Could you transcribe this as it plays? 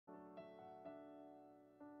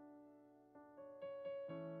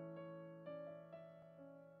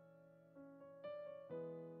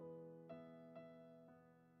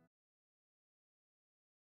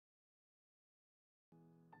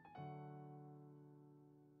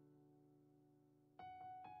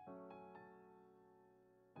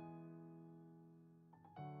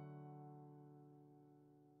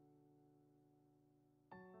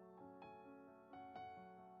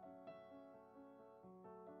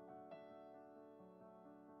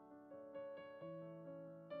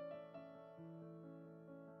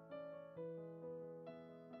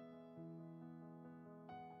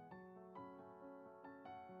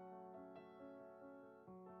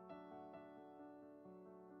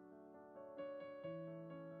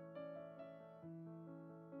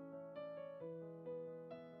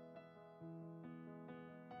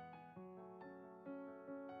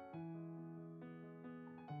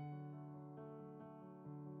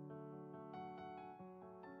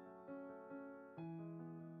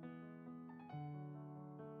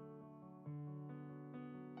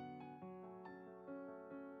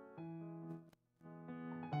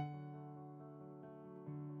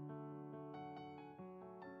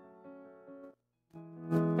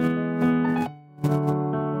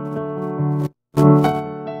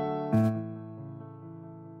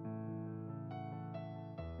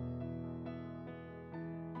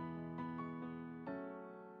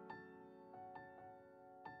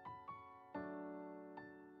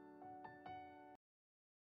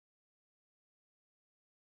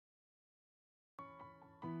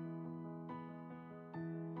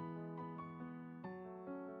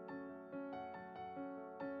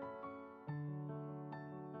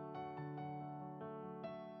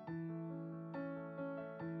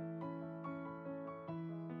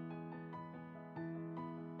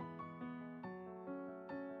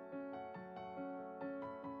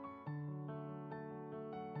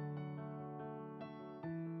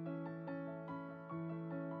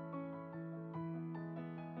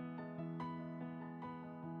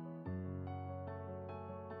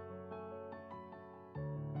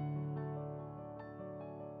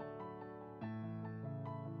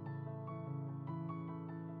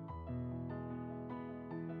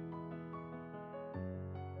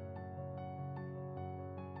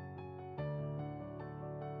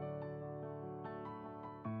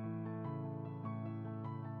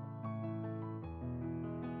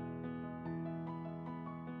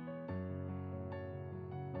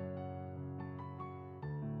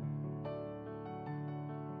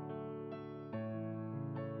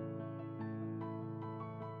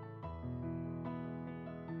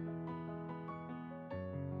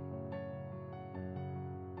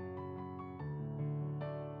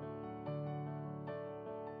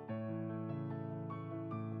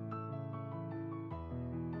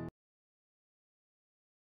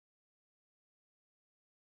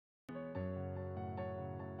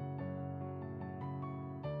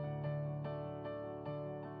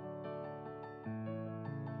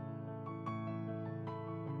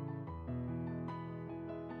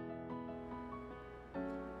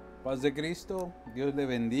Paz de Cristo, Dios le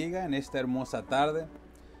bendiga en esta hermosa tarde.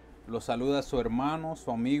 Lo saluda su hermano,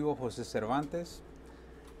 su amigo José Cervantes.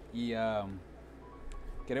 Y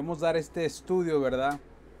queremos dar este estudio, ¿verdad?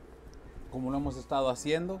 Como lo hemos estado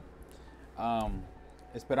haciendo. Um,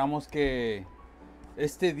 Esperamos que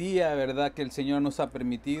este día, ¿verdad? Que el Señor nos ha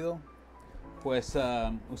permitido, pues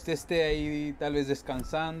usted esté ahí tal vez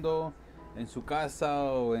descansando en su casa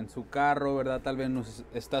o en su carro, ¿verdad? Tal vez nos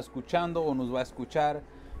está escuchando o nos va a escuchar.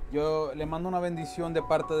 Yo le mando una bendición de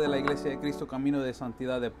parte de la Iglesia de Cristo Camino de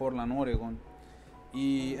Santidad de Portland, Oregon.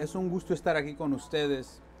 Y es un gusto estar aquí con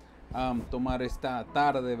ustedes, tomar esta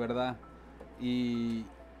tarde, ¿verdad? Y,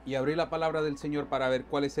 y abrir la palabra del Señor para ver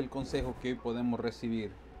cuál es el consejo que hoy podemos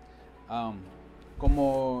recibir. Um,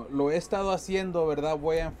 Como lo he estado haciendo, ¿verdad?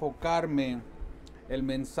 Voy a enfocarme, el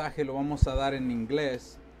mensaje lo vamos a dar en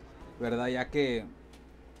inglés, ¿verdad? Ya que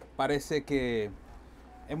parece que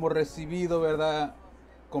hemos recibido, ¿verdad?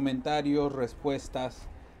 Comentarios, respuestas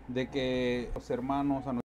de que los hermanos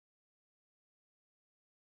a nuestra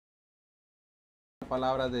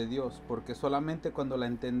palabra de Dios, porque solamente cuando la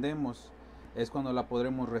entendemos es cuando la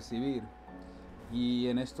podremos recibir. Y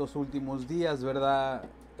en estos últimos días, ¿verdad?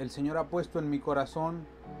 El Señor ha puesto en mi corazón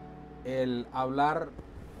el hablar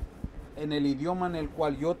en el idioma en el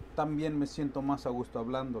cual yo también me siento más a gusto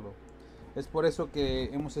hablándolo. Es por eso que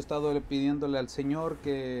hemos estado pidiéndole al Señor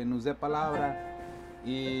que nos dé palabra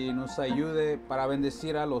y nos ayude para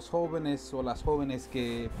bendecir a los jóvenes o las jóvenes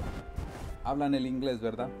que hablan el inglés,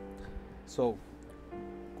 ¿verdad? So,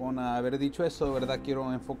 con haber dicho eso, ¿verdad?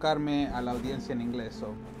 Quiero enfocarme a la audiencia en inglés.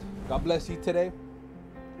 So, God bless you today.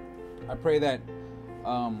 I pray that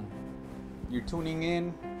you're tuning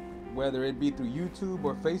in, whether it be through YouTube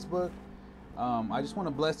or Facebook. I just want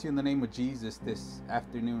to bless you in the name of Jesus this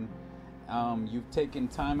afternoon. You've taken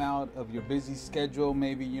time out of your busy schedule,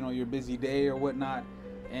 maybe your busy day or whatnot,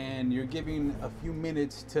 and you're giving a few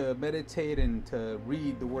minutes to meditate and to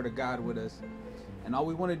read the Word of God with us. And all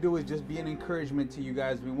we want to do is just be an encouragement to you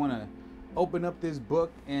guys. We want to open up this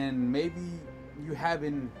book, and maybe you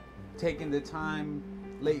haven't taken the time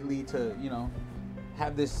lately to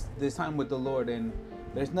have this time with the Lord, and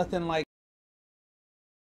there's nothing like.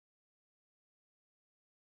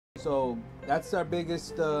 So that's our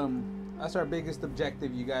biggest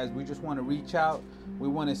objective, you guys. We just want to reach out. We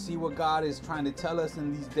want to see what God is trying to tell us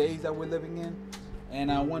in these days that we're living in.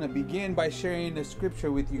 And I want to begin by sharing the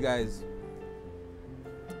scripture with you guys.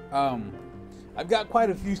 I've got quite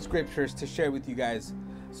a few scriptures to share with you guys.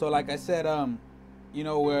 So like I said,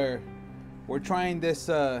 we're trying this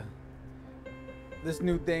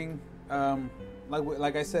new thing.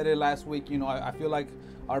 Like I said it last week, I feel like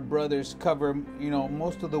our brothers cover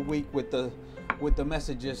most of the week with the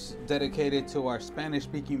messages dedicated to our Spanish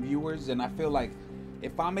speaking viewers, and I feel like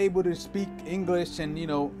if I'm able to speak English and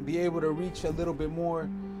be able to reach a little bit more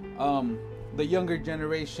the younger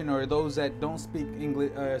generation or those that don't speak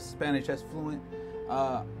English Spanish as fluent,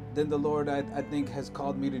 then the Lord I think has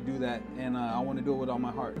called me to do that, and I want to do it with all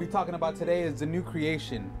my heart. What we're talking about today is the new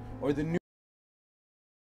creation, or the new.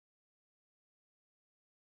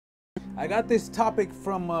 I got this topic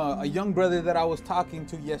from a young brother that I was talking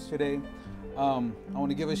to yesterday. I want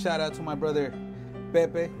to give a shout out to my brother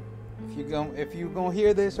Pepe. If you're gonna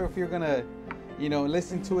hear this, or if you're gonna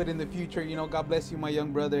listen to it in the future, God bless you, my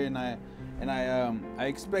young brother, and I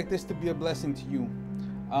expect this to be a blessing to you.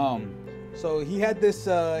 So he had this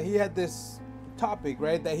topic,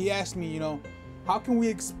 right, that he asked me, how can we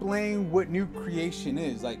explain what new creation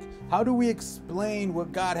is? Like, how do we explain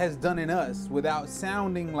what God has done in us without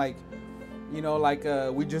sounding like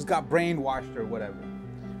we just got brainwashed or whatever?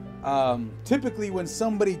 Typically when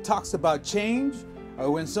somebody talks about change,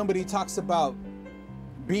 or when somebody talks about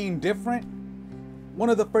being different, one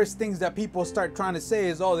of the first things that people start trying to say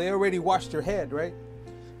is, oh, they already washed your head, right?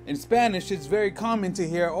 In Spanish, it's very common to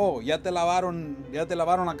hear, oh, ya te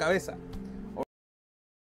lavaron la cabeza. Or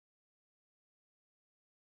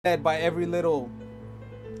by every little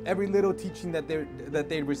teaching that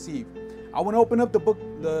they receive. I want to open up the book,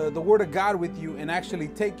 the Word of God with you, and actually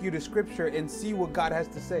take you to Scripture and see what God has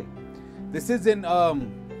to say. This isn't a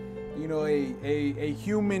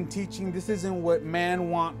human teaching. This isn't what man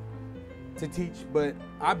want to teach, but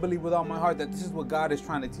I believe with all my heart that this is what God is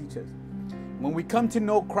trying to teach us. When we come to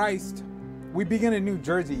know Christ, we begin a new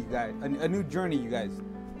journey, you guys. A new journey, you guys.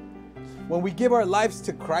 When we give our lives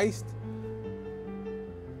to Christ,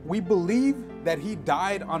 we believe that He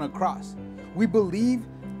died on a cross. We believe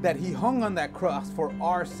that He hung on that cross for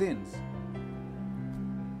our sins.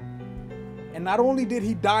 And not only did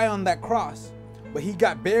He die on that cross, but He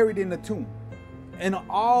got buried in the tomb. And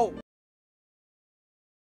all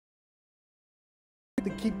to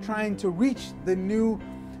keep trying to reach the new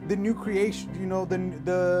creation, you know,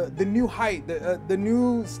 the new height, the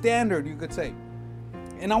new standard, you could say.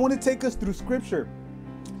 And I want to take us through scripture,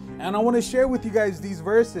 and I want to share with you guys these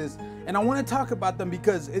verses, and I want to talk about them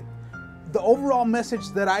because the overall message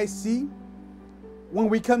that I see when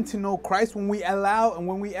we come to know Christ, when we allow and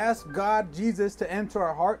when we ask God, Jesus, to enter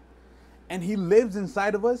our heart and he lives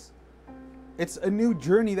inside of us, it's a new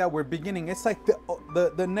journey that we're beginning. It's like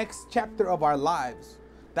the next chapter of our lives.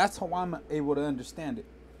 That's how I'm able to understand it.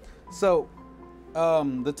 So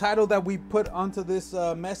the title that we put onto this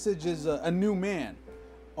message is A New Man,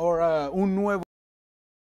 or Un Nuevo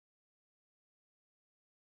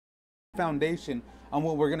Foundation on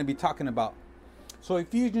what we're going to be talking about. So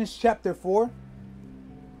Ephesians chapter 4,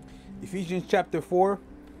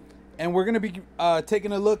 and we're going to be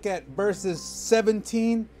taking a look at verses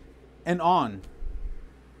 17 and on.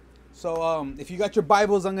 So if you got your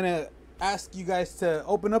Bibles, I'm going to ask you guys to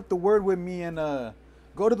open up the word with me and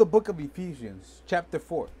go to the book of Ephesians chapter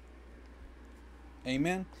 4.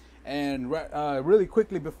 Amen. And really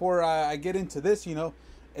quickly before I get into this, you know,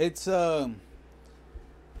 it's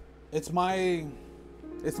my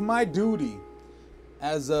duty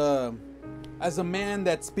as a man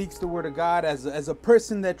that speaks the word of God, as a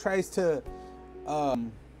person that tries to I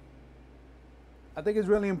think it's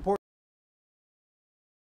really important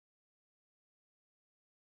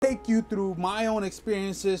to take you through my own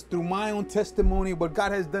experiences, through my own testimony, what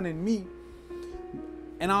God has done in me.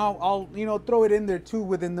 And I'll you know, throw it in there too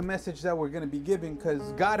within the message that we're going to be giving,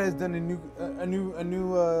 because God has done a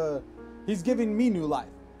new he's giving me new life.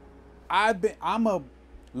 I'm a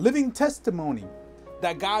living testimony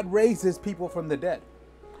that God raises people from the dead,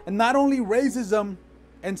 and not only raises them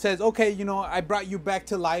and says, okay, you know, I brought you back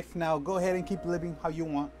to life, now go ahead and keep living how you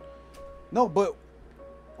want. No, but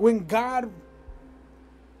when God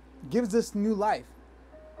gives us new life,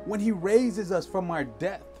 when he raises us from our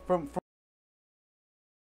death, from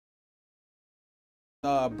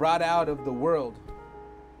brought out of the world,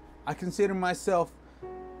 I consider myself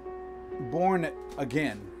born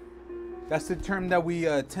again. That's the term that we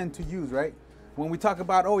tend to use, right? When we talk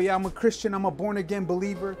about, oh yeah, I'm a Christian, I'm a born again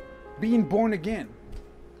believer, being born again.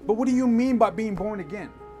 But what do you mean by being born again?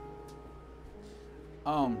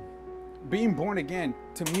 Being born again,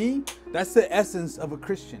 to me, that's the essence of a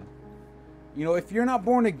Christian. You know, if you're not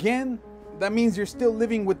born again, that means you're still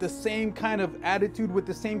living with the same kind of attitude, with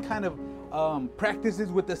the same kind of practices,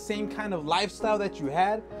 with the same kind of lifestyle that you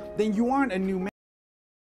had, then you aren't a new man.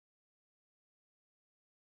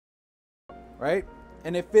 Right?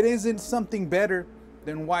 And if it isn't something better,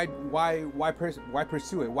 then why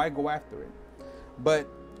pursue it? Why go after it? But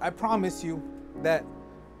I promise you that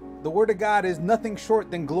the word of God is nothing short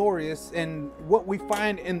than glorious, and what we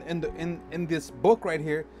find in this book right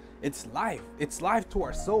here, it's life. It's life to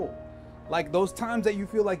our soul. Like those times that you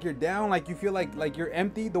feel like you're down, like you feel like you're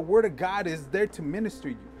empty, the word of God is there to minister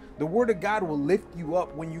you. The word of God will lift you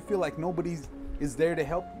up when you feel like nobody is there to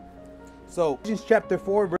help you. So Ephesians chapter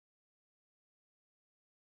 4 verse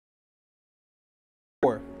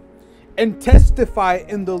 4, and testify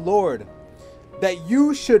in the Lord that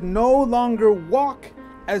you should no longer walk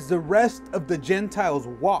as the rest of the Gentiles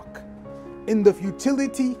walk, in the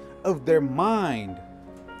futility of their mind,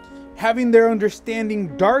 having their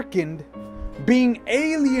understanding darkened, being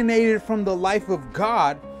alienated from the life of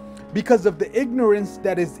God because of the ignorance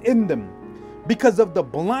that is in them, because of the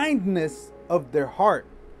blindness of their heart,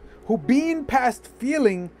 who being past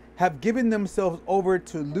feeling have given themselves over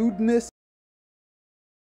to lewdness,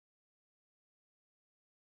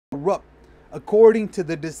 corrupt according to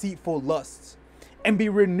the deceitful lusts, and be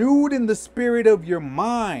renewed in the spirit of your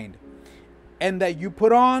mind, and that you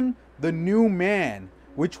put on the new man,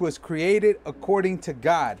 which was created according to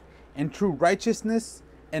God in true righteousness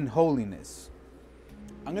and holiness.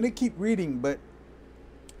 I'm going to keep reading, but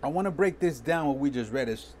I want to break this down. What we just read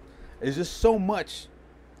is just so much.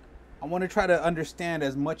 I want to try to understand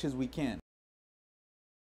as much as we can.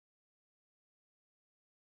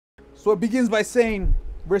 So it begins by saying,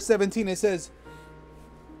 verse 17, it says,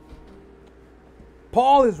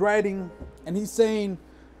 Paul is writing and he's saying,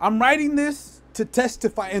 I'm writing this to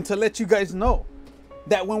testify and to let you guys know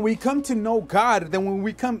that when we come to know God, then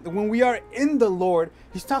when we are in the Lord,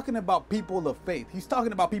 he's talking about people of faith. He's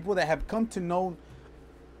talking about people that have come to know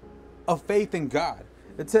a faith in God.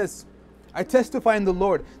 It says, I testify in the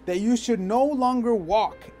Lord that you should no longer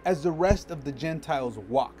walk as the rest of the Gentiles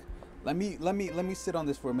walk. Let me sit on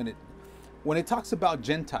this for a minute. When it talks about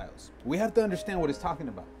Gentiles, we have to understand what it's talking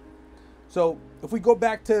about. So if we go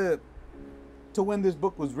back to when this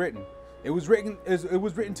book was written, it was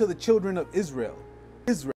written to the children of Israel.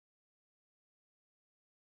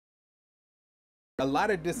 a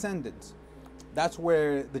lot of descendants. That's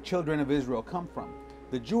where the children of Israel come from.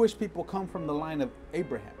 The Jewish people come from the line of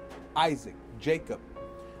Abraham, Isaac, Jacob,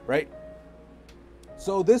 right?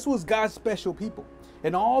 So this was God's special people.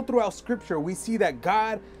 And all throughout scripture, we see that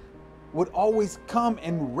God would always come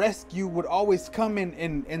and rescue, would always come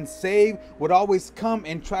and save, would always come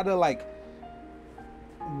and try to like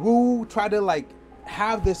woo, try to like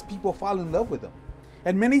have this people fall in love with him.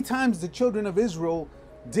 And many times the children of Israel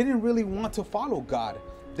didn't really want to follow God.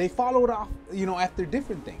 They followed off, after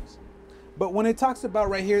different things. But when it talks about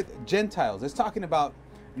right here, Gentiles, it's talking about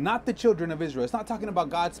not the children of Israel. It's not talking about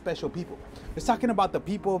God's special people. It's talking about the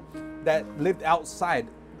people that lived outside.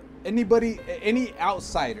 Any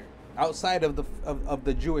outsider outside of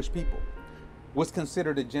the Jewish people was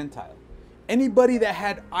considered a Gentile. Anybody that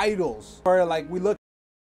had idols, or like we look,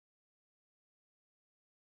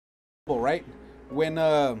 right? When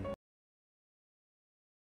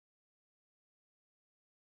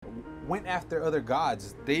went after other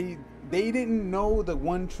gods, they didn't know the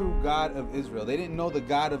one true God of Israel. They didn't know the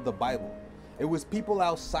God of the Bible. It was people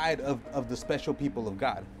outside of the special people of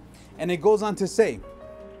God. And it goes on to say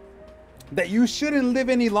that you shouldn't live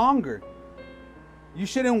any longer. You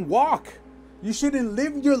shouldn't walk. You shouldn't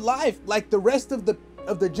live your life like the rest of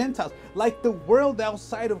the Gentiles, like the world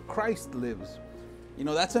outside of Christ lives.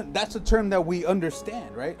 That's a term that we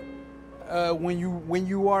understand, right? When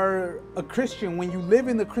you are a Christian, when you live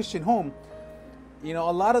in the Christian home, a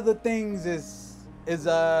lot of the things is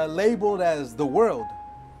labeled as the world,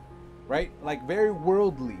 right? Like very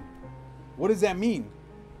worldly. What does that mean?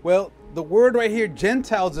 Well, the word right here,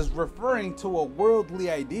 Gentiles, is referring to a worldly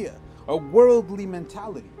idea, a worldly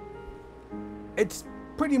mentality. It's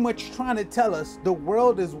pretty much trying to tell us the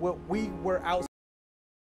world is what we were outside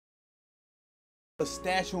a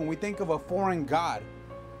statue. When we think of a foreign god,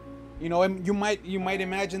 you might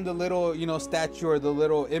imagine the little statue or the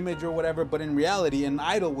little image or whatever, but in reality an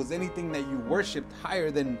idol was anything that you worshiped higher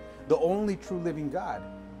than the only true living God,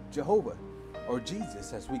 Jehovah, or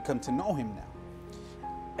Jesus, as we come to know him now.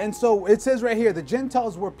 And so it says right here, the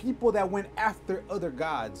Gentiles were people that went after other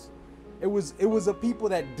gods. It was a people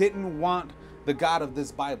that didn't want the God of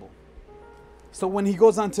this Bible. So when he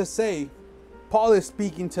goes on to say, Paul is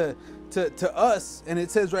speaking to us, and it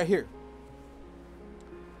says right here,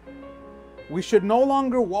 we should no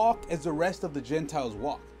longer walk as the rest of the Gentiles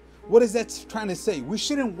walk. What is that trying to say? We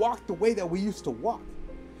shouldn't walk the way that we used to walk.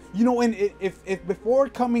 And if before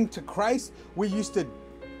coming to Christ, we used to,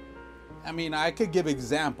 I could give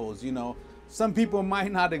examples, some people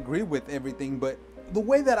might not agree with everything, but the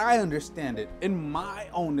way that I understand it in my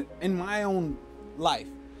own life,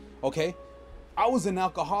 okay? I was an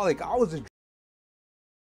alcoholic. I was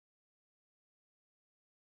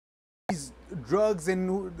these drugs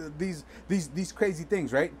and these crazy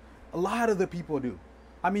things, right? A lot of the people do.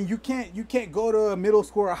 You can't go to a middle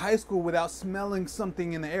school or high school without smelling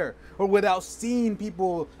something in the air, or without seeing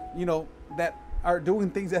people, that are doing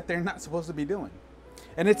things that they're not supposed to be doing.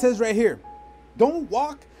 And it says right here, don't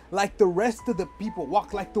walk like the rest of the people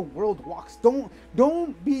walk, like the world walks. Don't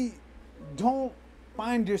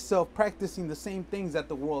find yourself practicing the same things that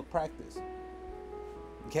the world practice.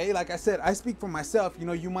 Okay, like I said, I speak for myself.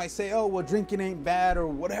 You might say, oh, well, drinking ain't bad or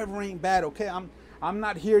whatever ain't bad. Okay, I'm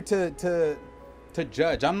not here to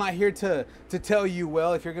judge. I'm not here to tell you,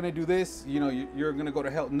 well, if you're gonna do this, you're gonna go to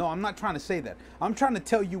hell. No, I'm not trying to say that. I'm trying to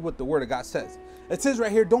tell you what the Word of God says. It says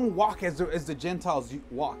right here, don't walk as the Gentiles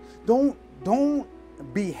walk. Don't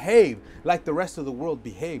behave like the rest of the world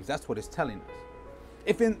behaves. That's what it's telling us.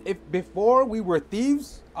 If before we were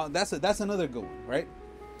thieves, that's another good one, right?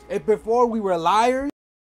 If before we were liars,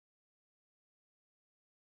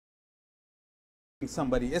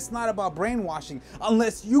 somebody, it's not about brainwashing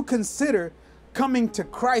unless you consider coming to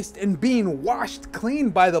Christ and being washed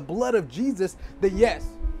clean by the blood of Jesus. Then yes,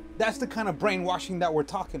 that's the kind of brainwashing that we're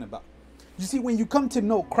talking about. You see, when you come to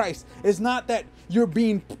know Christ, it's not that you're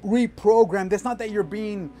being reprogrammed. It's not that you're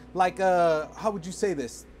being like, how would you say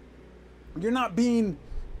this? You're not being,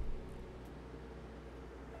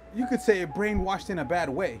 you could say, brainwashed in a bad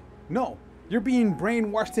way. No, you're being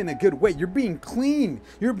brainwashed in a good way. You're being clean.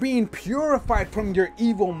 You're being purified from your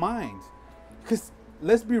evil mind. Because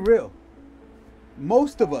let's be real.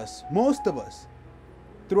 Most of us,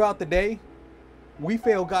 throughout the day, we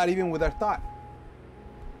fail God even with our thought.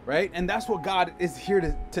 Right? And that's what God is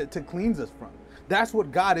here to cleanse us from. That's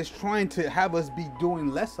what God is trying to have us be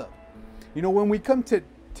doing less of. When we come to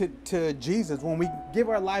Jesus, when we give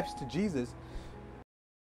our lives to Jesus,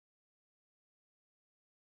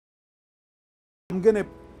 I'm gonna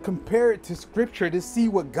compare it to scripture to see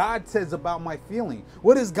what God says about my feeling.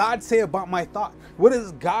 What does God say about my thought? What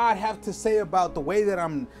does God have to say about the way that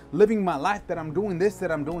I'm living my life, that I'm doing this,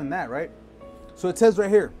 that I'm doing that, right? So it says right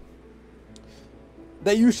here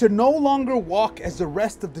that you should no longer walk as the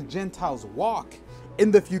rest of the Gentiles walk, in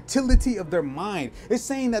the futility of their mind. It's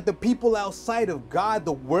saying that the people outside of God,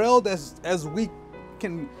 the world as we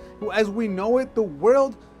know it, the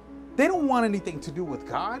world, they don't want anything to do with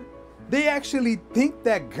God. They actually think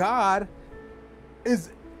that God is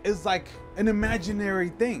like an imaginary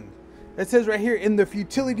thing. It says right here, in the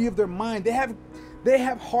futility of their mind, they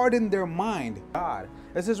have hardened their mind. God.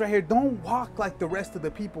 It says right here, don't walk like the rest of the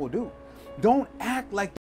people do. Don't act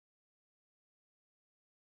like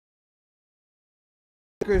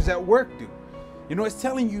the workers at work do. You know, it's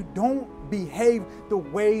telling you don't behave the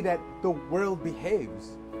way that the world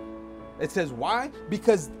behaves. It says why?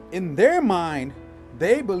 Because in their mind,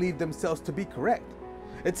 they believe themselves to be correct.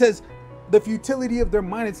 It says the futility of their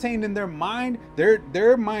mind. It's saying in their mind,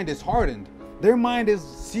 their mind is hardened. Their mind is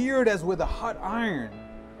seared as with a hot iron.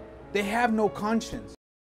 They have no conscience.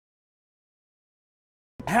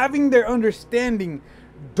 Having their understanding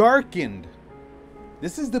darkened.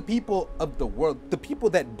 This is the people of the world, the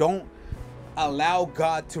people that don't allow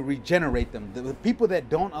God to regenerate them, the people that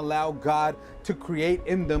don't allow God to create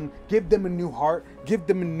in them, give them a new heart, give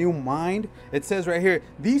them a new mind. It says right here,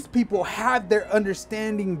 these people have their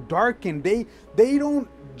understanding darkened. They don't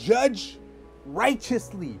judge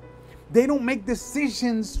righteously. They don't make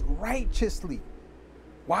decisions righteously.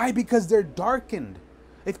 Why? Because they're darkened.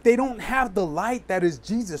 If they don't have the light that is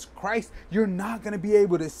Jesus Christ, you're not going to be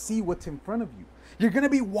able to see what's in front of you. You're going to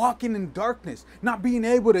be walking in darkness, not being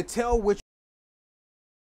able to tell which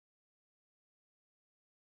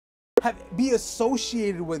be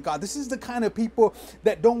associated with God. This is the kind of people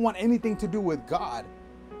that don't want anything to do with God.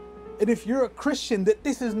 And if you're a Christian, that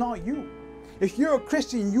this is not you. If you're a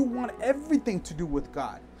Christian, you want everything to do with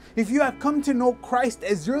God. If you have come to know Christ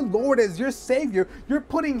as your Lord, as your Savior, you're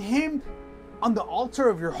putting Him on the altar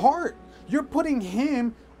of your heart. You're putting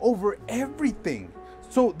Him over everything.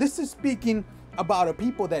 So this is speaking about a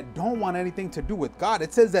people that don't want anything to do with God.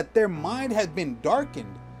 It says that their mind has been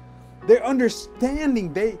darkened. Their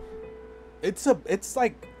understanding, it's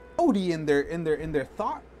like cloudy in their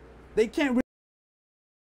thought. They can't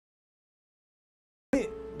really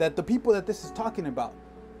that the people that this is talking about,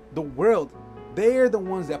 the world, they are the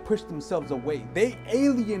ones that push themselves away. They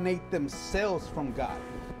alienate themselves from God.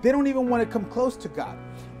 They don't even want to come close to God.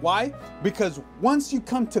 Why? Because once you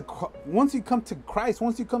come to Christ, once you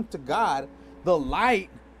come to God, the light,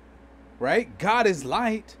 right? God is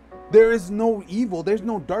light. There is no evil. There's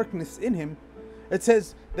no darkness in Him. It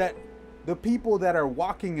says that the people that are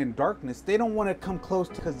walking in darkness, they don't want to come close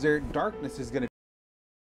because their darkness is going to.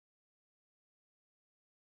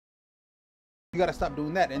 You got to stop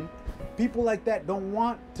doing that. And people like that don't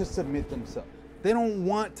want to submit themselves. They don't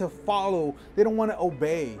want to follow. They don't want to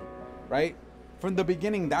obey, right? From the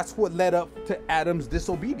beginning, that's what led up to Adam's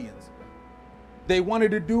disobedience. They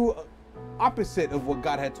wanted to do opposite of what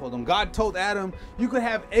God had told them. God told Adam, you could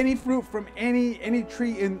have any fruit from any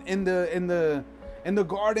tree in the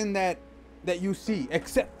garden that you see,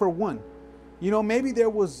 except for one. You know, maybe there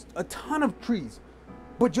was a ton of trees,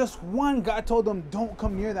 but just one, God told them, don't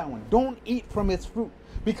come near that one. Don't eat from its fruit,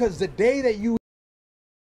 because the day that you,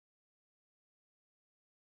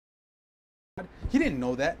 he didn't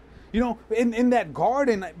know that. You know, in that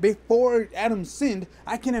garden before Adam sinned,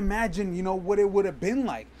 I can imagine, you know, what it would have been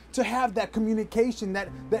like to have that communication, that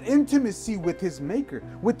intimacy with his maker,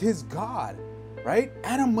 with his God, right?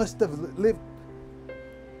 Adam must have lived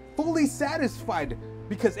fully satisfied,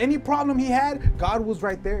 because any problem he had, God was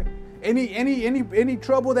right there. Any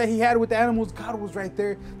trouble that he had with the animals, God was right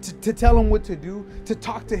there to tell him what to do, to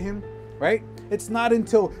talk to him, right? It's not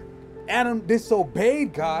until Adam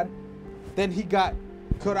disobeyed God, then he got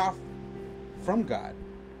cut off from God.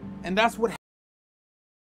 And that's what happens.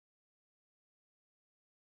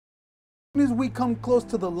 As soon as we come close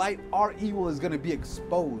to the light, our evil is going to be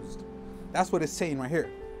exposed. That's what it's saying right here.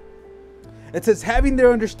 It says, having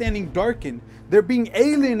their understanding darkened, they're being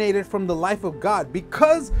alienated from the life of God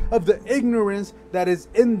because of the ignorance that is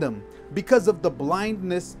in them, because of the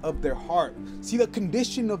blindness of their heart. See, the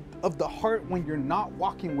condition of the heart when you're not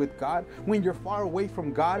walking with God, when you're far away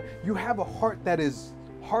from God, you have a heart that is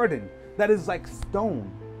hardened, that is like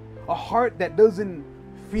stone, a heart that doesn't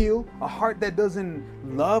feel, a heart that doesn't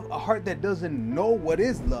love, a heart that doesn't know what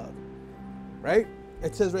is love, right?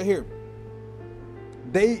 It says right here,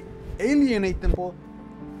 they alienate them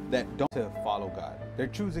that don't to follow God. They're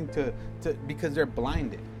choosing to because they're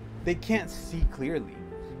blinded. They can't see clearly.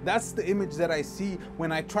 That's the image that I see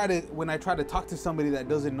when I try to talk to somebody that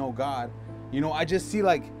doesn't know God. I just see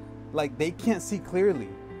like they can't see clearly,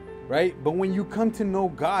 right? But when you come to know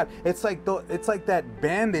God, it's like that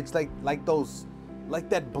bandage, like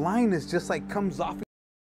that blindness just like comes off.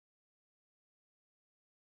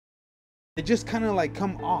 It just kind of like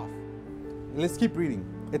come off. Let's keep reading.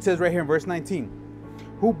 It says right here in verse 19,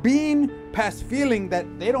 who being past feeling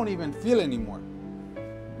that they don't even feel anymore.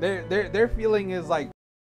 Their feeling is like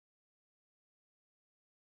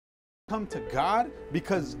come to God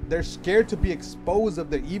because they're scared to be exposed of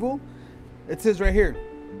the evil. It says right here,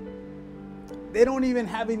 they don't even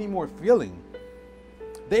have any more feeling.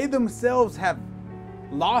 They themselves have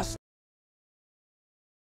lost.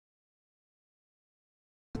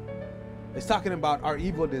 It's talking about our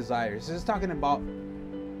evil desires. It's talking about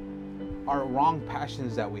our wrong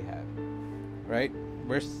passions that we have, right?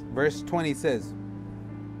 Verse 20 says,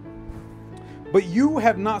 but you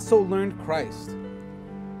have not so learned Christ,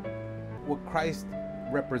 what Christ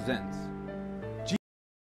represents.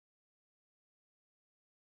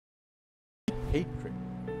 Hatred,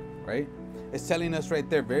 right? It's telling us right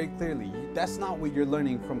there very clearly, that's not what you're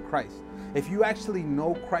learning from Christ. If you actually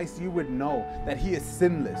know Christ, you would know that he is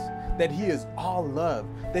sinless, that he is all love,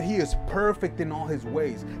 that he is perfect in all his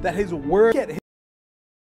ways, that his word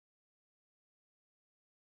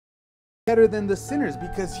better than the sinners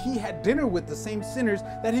because he had dinner with the same sinners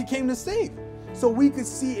that he came to save. So we could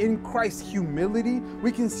see in Christ humility,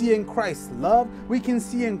 we can see in Christ love, we can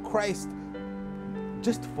see in Christ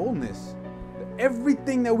just fullness.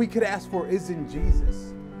 Everything that we could ask for is in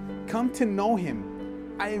Jesus. Come to know him.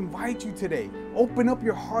 I invite you today, open up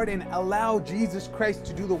your heart and allow Jesus Christ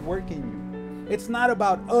to do the work in you. It's not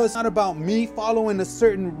about us, it's not about me following a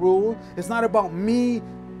certain rule. It's not about me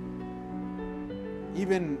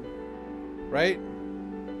even, right?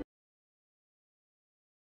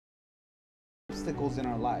 Obstacles in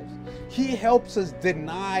our lives. He helps us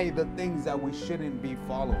deny the things that we shouldn't be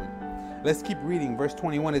following. Let's keep reading. Verse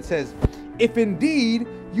 21, it says, if indeed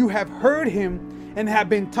you have heard him and have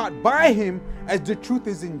been taught by him as the truth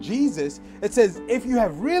is in Jesus. It says, if you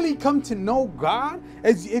have really come to know God,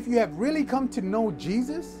 as if you have really come to know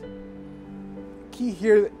Jesus, the key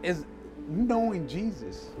here is knowing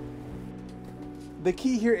Jesus. The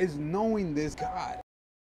key here is knowing this God.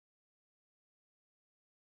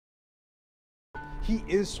 He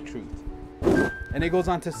is truth. And it goes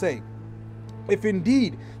on to say, if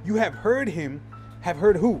indeed you have heard him, have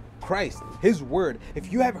heard who? Christ, his word.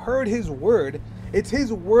 If you have heard his word, it's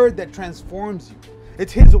his word that transforms you.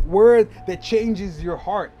 It's his word that changes your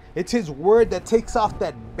heart. It's his word that takes off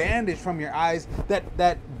that bandage from your eyes,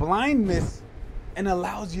 that blindness, and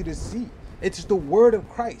allows you to see. It's the word of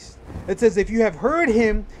Christ. It says, if you have heard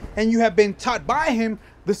him and you have been taught by him,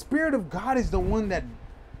 the Spirit of God is the one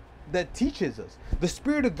that teaches us. The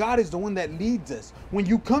Spirit of God is the one that leads us. When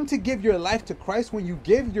you come to give your life to Christ, when you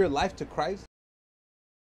give your life to Christ,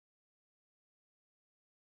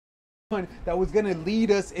 that was going to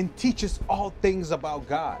lead us and teach us all things about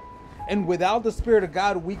God. And without the Spirit of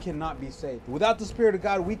God, we cannot be saved. Without the Spirit of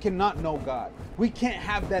God, we cannot know God. We can't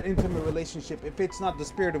have that intimate relationship if it's not the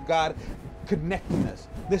Spirit of God connecting us.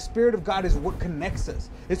 The Spirit of God is what connects us.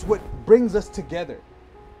 It's what brings us together.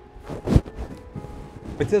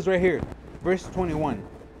 It says right here, verse 21,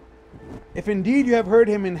 if indeed you have heard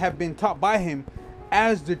him and have been taught by him,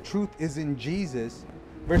 as the truth is in Jesus.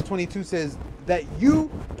 Verse 22 says, that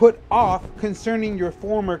you put off concerning your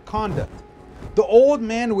former conduct, the old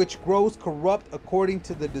man which grows corrupt according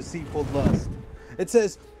to the deceitful lust. It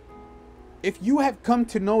says, if you have come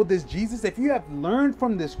to know this Jesus, if you have learned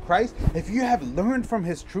from this Christ, if you have learned from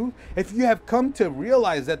his truth, if you have come to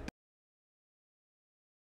realize that,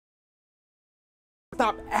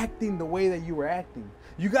 stop acting the way that you were acting.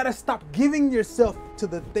 You got to stop giving yourself to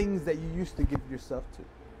the things that you used to give yourself to.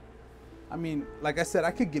 I mean, like I said,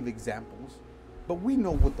 I could give examples, but we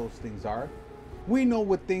know what those things are. We know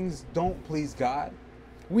what things don't please God.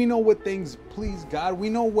 We know what things please God. We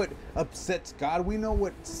know what upsets God. We know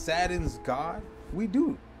what saddens God. We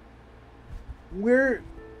do. We're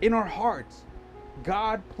in our hearts.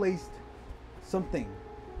 God placed something.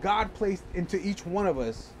 God placed into each one of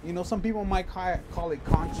us. You know, some people might call it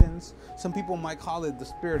conscience. Some people might call it the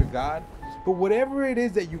Spirit of God. But whatever it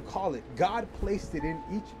is that you call it, God placed it in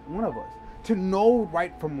each one of us to know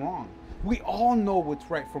right from wrong. We all know what's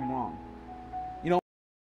right from wrong. You know,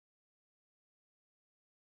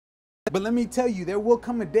 but let me tell you, there will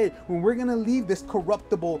come a day when we're gonna leave this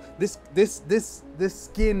corruptible, this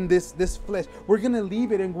skin, this flesh. We're gonna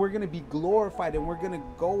leave it and we're gonna be glorified and we're gonna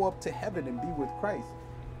go up to heaven and be with Christ.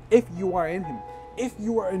 If you are in him, if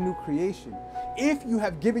you are a new creation, if you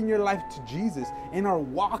have given your life to Jesus and are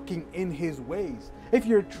walking in his ways, if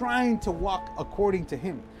you're trying to walk according to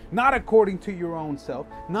him, not according to your own self,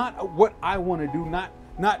 not what I want to do, not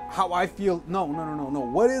how I feel. No.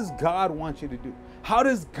 What does God want you to do? How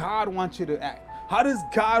does God want you to act? How does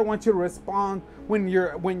God want you to respond when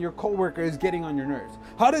your coworker is getting on your nerves?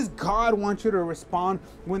 How does God want you to respond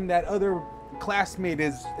when that other classmate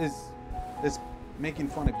is making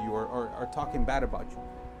fun of you or talking bad about you?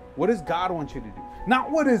 What does God want you to do?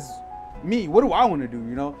 Not what is me. What do I want to do?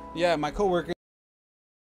 You know? Yeah, my coworker.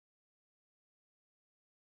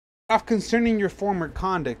 Concerning your former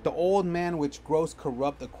conduct, the old man which grows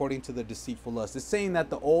corrupt according to the deceitful lust. It's saying that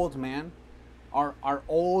the old man, our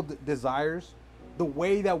old desires, the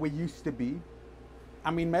way that we used to be.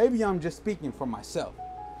 I mean, maybe I'm just speaking for myself,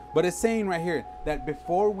 but it's saying right here that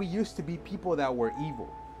before we used to be people that were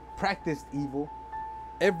evil, practiced evil.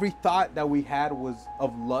 Every thought that we had was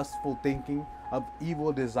of lustful thinking, of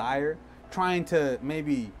evil desire, trying to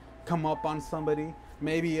maybe come up on somebody,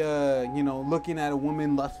 maybe looking at a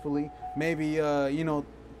woman lustfully, maybe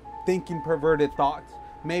thinking perverted thoughts,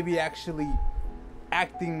 maybe actually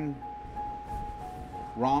acting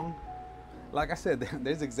wrong. Like I said,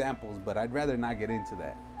 there's examples, but I'd rather not get into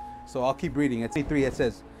that. So I'll keep reading. At 3, it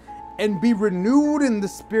says, and be renewed in the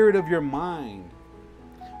spirit of your mind.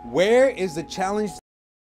 Where is the challenge?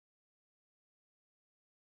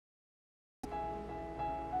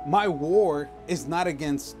 My war is not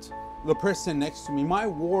against the person next to me. My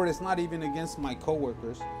war is not even against my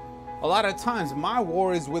coworkers. A lot of times my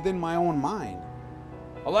war is within my own mind.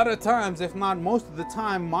 A lot of times, if not most of the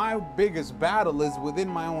time, my biggest battle is within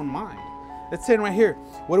my own mind. It's saying right here,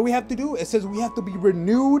 what do we have to do? It says we have to be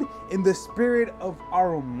renewed in the spirit of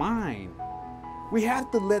our mind. We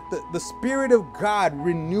have to let the Spirit of God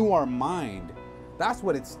renew our mind. That's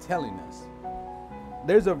what it's telling us.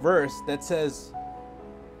 There's a verse that says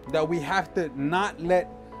that we have to not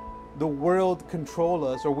let the world control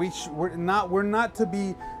us, or we're not to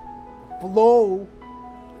be flow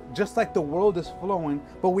just like the world is flowing,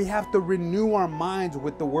 but we have to renew our minds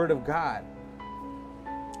with the Word of God.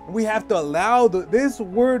 We have to allow this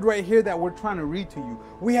word right here that we're trying to read to you.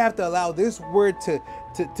 We have to allow this word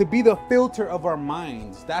to be the filter of our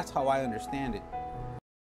minds. That's how I understand it.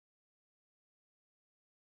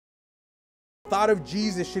 Thought of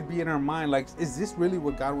Jesus should be in our mind. Like, is this really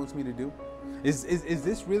what God wants me to do? Is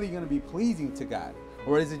this really going to be pleasing to God?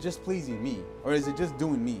 Or is it just pleasing me? Or is it just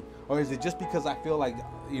doing me? Or is it just because I feel like,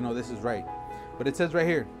 this is right? But it says right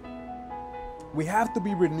here, we have to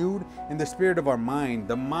be renewed in the spirit of our mind,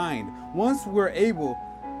 the mind. Once we're able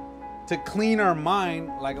to clean our mind,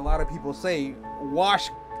 like a lot of people say, wash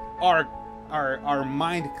our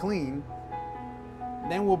mind clean,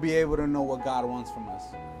 then we'll be able to know what God wants from us.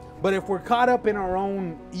 But if we're caught up in our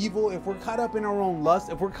own evil, if we're caught up in our own lust,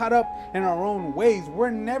 if we're caught up in our own ways,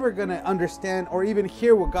 we're never going to understand or even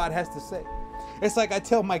hear what God has to say. It's like I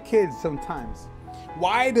tell my kids sometimes,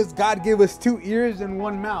 why does God give us 2 ears and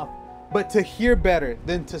 1 mouth, but to hear better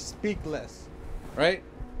than to speak less? Right?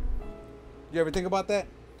 You ever think about that?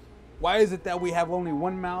 Why is it that we have only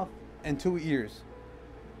 1 mouth and 2 ears?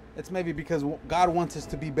 It's maybe because God wants us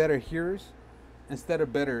to be better hearers instead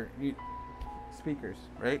of better speakers,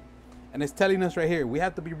 right? And it's telling us right here, we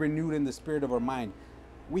have to be renewed in the spirit of our mind.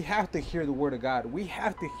 We have to hear the word of God. We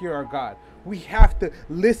have to hear our God. We have to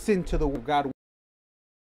listen to the word of God.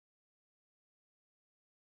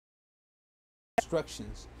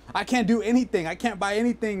 Instructions. I can't do anything. I can't buy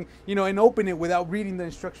anything, and open it without reading the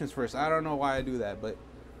instructions first. I don't know why I do that, but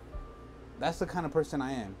that's the kind of person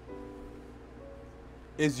I am.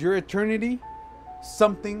 Is your eternity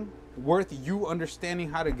something worth you understanding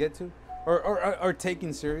how to get to? Or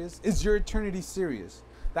taking serious? Is your eternity serious?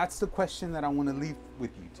 That's the question that I want to leave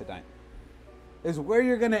with you tonight. Is where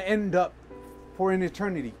you're going to end up for an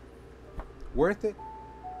eternity worth it?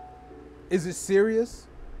 Is it serious?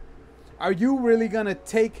 Are you really going to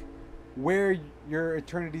take where your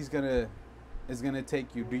eternity is going to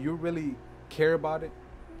take you? Do you really care about it?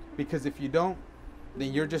 Because if you don't,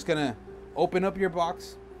 then you're just going to open up your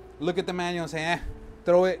box, look at the manual and say,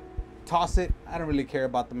 throw it, toss it. I don't really care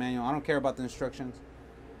about the manual. I don't care about the instructions.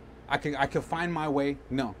 I could find my way.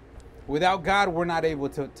 No. Without God, we're not able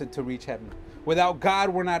to reach heaven. Without God,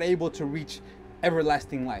 we're not able to reach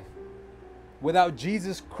everlasting life. Without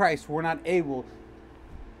Jesus Christ, we're not able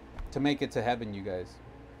to make it to heaven, you guys.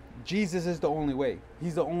 Jesus is the only way.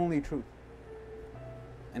 He's the only truth.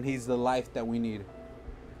 And he's the life that we need.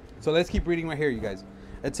 So let's keep reading right here, you guys.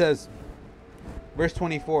 It says, verse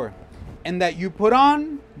 24, and that you put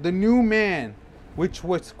on the new man, which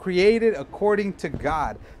was created according to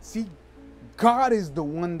God. See, God is the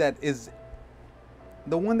one that is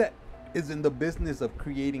the one that is in the business of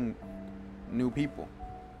creating new people.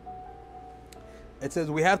 It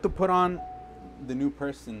says we have to put on the new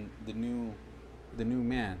person, the new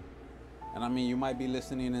man. And I mean, you might be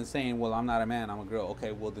listening and saying, well, I'm not a man, I'm a girl.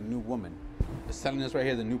 Okay, well, the new woman. It's telling us right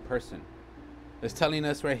here, the new person. It's telling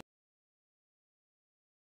us right here.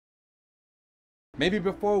 Maybe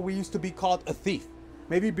before we used to be called a thief.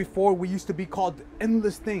 Maybe before we used to be called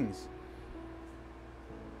endless things.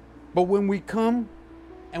 But when we come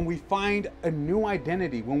and we find a new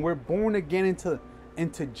identity, when we're born again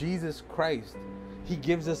into Jesus Christ, He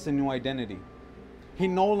gives us a new identity. He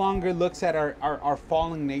no longer looks at our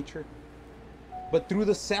fallen nature, but through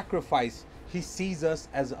the sacrifice, He sees us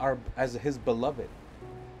as His beloved.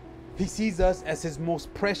 He sees us as His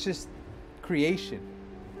most precious creation.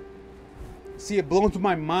 See, it blows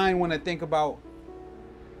my mind when I think about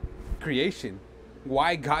creation,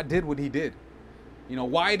 why God did what He did. You know,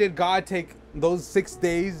 why did God take those 6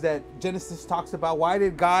 days that Genesis talks about? Why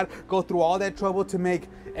did God go through all that trouble to make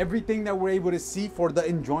everything that we're able to see for the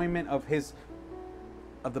enjoyment of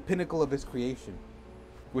the pinnacle of His creation,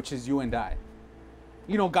 which is you and I?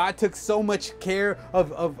 You know, God took so much care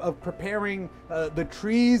of preparing the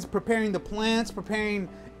trees, preparing the plants, preparing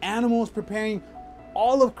animals, preparing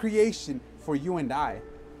all of creation for you and I.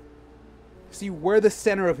 See, we're the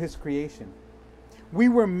center of His creation. We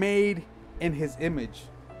were made in His image.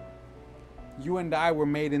 You and I were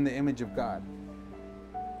made in the image of God.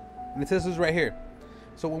 And it says this right here.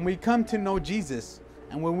 So when we come to know Jesus,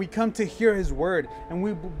 and when we come to hear His word, and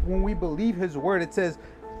when we believe His word, it says,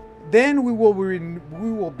 then we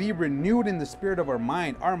will be renewed in the spirit of our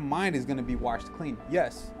mind. Our mind is going to be washed clean.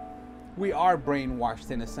 Yes, we are brainwashed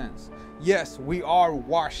in a sense. Yes, we are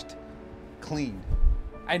washed clean.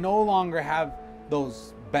 I no longer have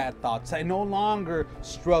those bad thoughts. I no longer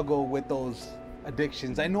struggle with those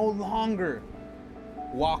addictions. I no longer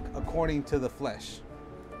walk according to the flesh.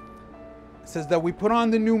 It says that we put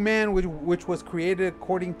on the new man which was created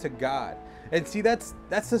according to God. And see, that's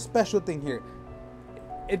the special thing here.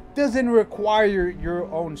 It doesn't require your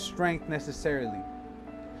own strength necessarily.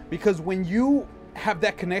 Because when you have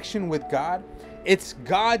that connection with God, it's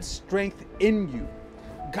God's strength in you.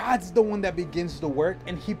 God's the one that begins the work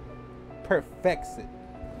and He perfects it.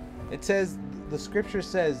 It says, the scripture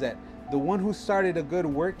says that the one who started a good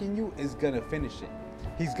work in you is going to finish it.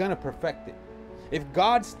 He's going to perfect it. If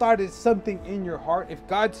God started something in your heart, if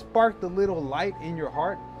God sparked a little light in your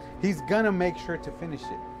heart, He's going to make sure to finish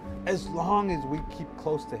it. As long as we keep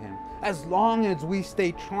close to Him, as long as we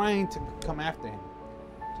stay trying to come after Him.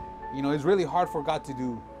 You know, it's really hard for God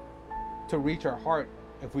to reach our heart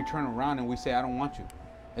if we turn around and we say, I don't want you.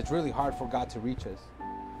 It's really hard for God to reach us.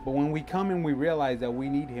 But when we come and we realize that we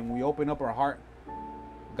need Him, we open up our heart,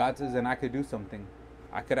 God says, and I could do something.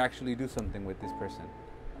 I could actually do something with this person.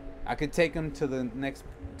 I could take him to the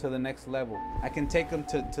next level. I can take him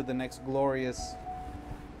to the next glorious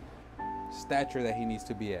stature that he needs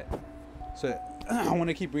to be at. So I want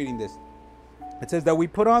to keep reading this. It says that we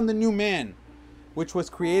put on the new man, which was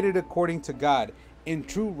created according to God, in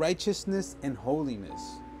true righteousness and holiness.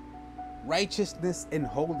 Righteousness and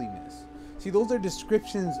holiness. See, those are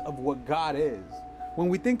descriptions of what God is. When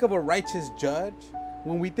we think of a righteous judge,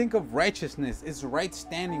 when we think of righteousness, it's right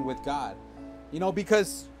standing with God. You know,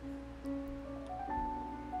 because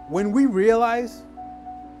when we realize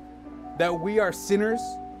that we are sinners,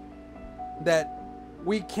 that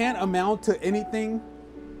we can't amount to anything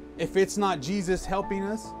if it's not Jesus helping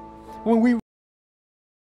us, when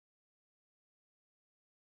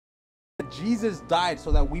Jesus died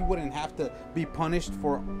so that we wouldn't have to be punished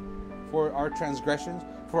for our transgressions,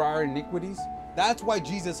 for our iniquities. That's why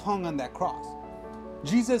Jesus hung on that cross.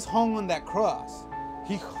 Jesus hung on that cross.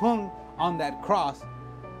 He hung on that cross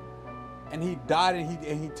and He died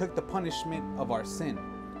and he took the punishment of our sin.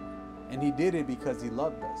 And He did it because He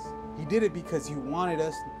loved us. He did it because He wanted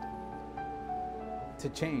us to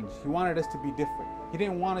change. He wanted us to be different. He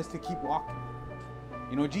didn't want us to keep walking.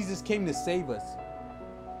 You know, Jesus came to save us.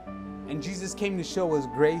 And Jesus came to show us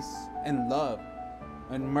grace and love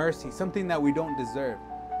and mercy, something that we don't deserve.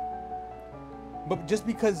 But just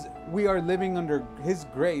because we are living under His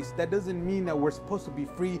grace, that doesn't mean that we're supposed to be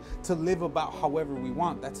free to live about however we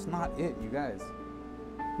want. That's not it, you guys.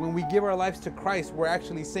 When we give our lives to Christ, we're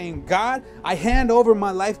actually saying, God, I hand over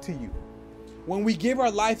my life to you. When we give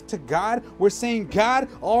our life to God, we're saying, God,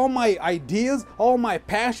 all my ideas, all my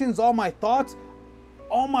passions, all my thoughts,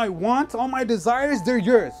 all my wants, all my desires, they're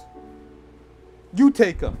yours. You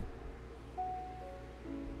take them.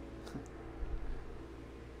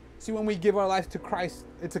 See, when we give our life to Christ,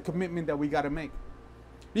 it's a commitment that we got to make.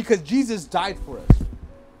 Because Jesus died for us.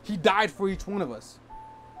 He died for each one of us.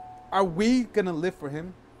 Are we going to live for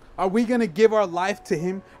him? Are we going to give our life to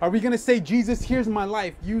him? Are we going to say, Jesus, here's my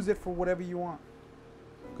life. Use it for whatever you want?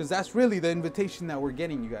 Because that's really the invitation that we're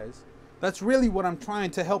getting, you guys. That's really what I'm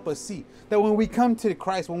trying to help us see. That when we come to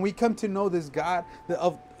Christ, when we come to know this God,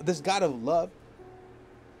 this God of love,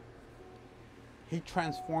 he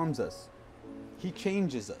transforms us. He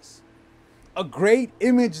changes us. A great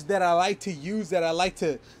image that I like to use, that I like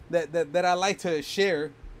to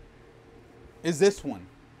share, is this one.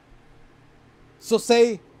 So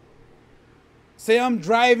say I'm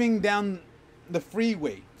driving down the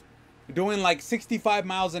freeway, doing like 65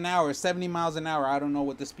 miles an hour, 70 miles an hour. I don't know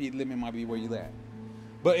what the speed limit might be where you're at.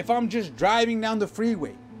 But if I'm just driving down the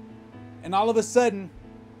freeway and all of a sudden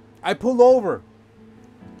I pull over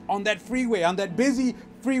on that freeway, on that busy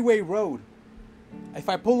freeway road. If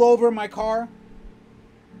I pull over my car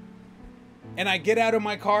and I get out of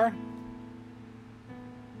my car,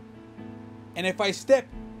 and if I step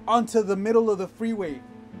onto the middle of the freeway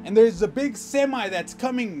and there's a big semi that's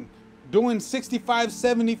coming doing 65,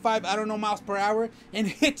 75, I don't know, miles per hour, and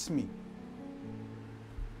hits me.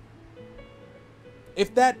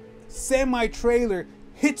 If that semi-trailer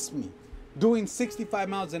hits me doing 65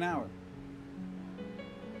 miles an hour,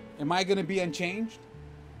 am I going to be unchanged?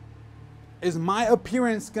 Is my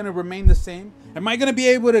appearance going to remain the same? Am I going to be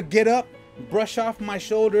able to get up, brush off my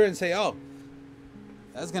shoulder and say, oh,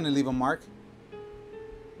 that's going to leave a mark?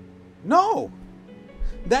 No.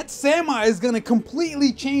 That semi is going to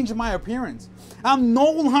completely change my appearance. I'm no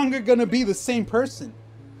longer going to be the same person.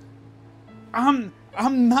 I'm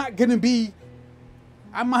not going to be,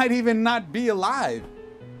 I might even not be alive.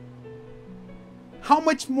 How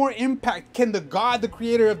much more impact can the God, the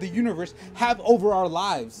creator of the universe, have over our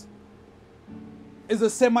lives? Is a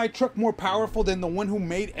semi-truck more powerful than the one who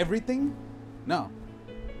made everything? No.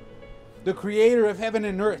 The creator of heaven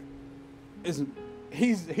and earth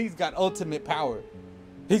he's got ultimate power.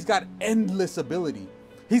 He's got endless ability.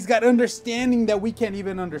 He's got understanding that we can't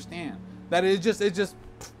even understand. That it's just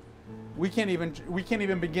we can't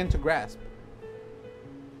even begin to grasp.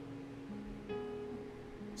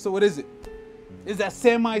 So what is it? Is that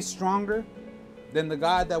semi stronger than the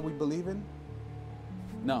God that we believe in?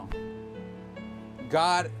 No.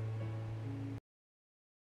 God,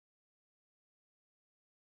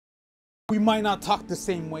 we might not talk the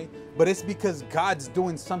same way, but it's because God's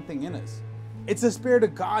doing something in us. It's the Spirit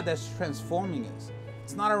of God that's transforming us.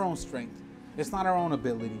 It's not our own strength. It's not our own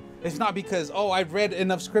ability. It's not because, oh, I've read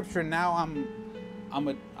enough scripture, now I'm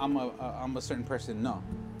a certain person. No.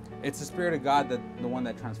 It's the Spirit of God, the one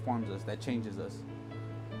that transforms us, that changes us.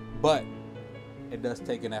 But it does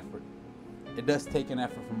take an effort. It does take an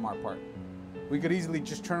effort from our part. We could easily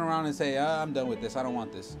just turn around and say, I'm done with this. I don't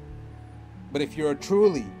want this. But if you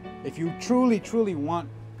truly want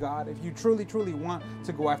God, if you truly want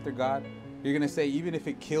to go after God, you're going to say, even if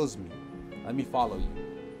it kills me, let me follow you.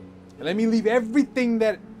 Let me leave everything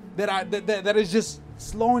that is just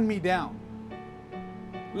slowing me down.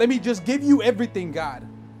 Let me just give you everything, God.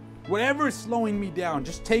 Whatever is slowing me down,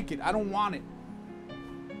 just take it. I don't want it.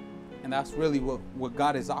 And that's really what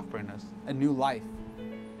God is offering us. A new life.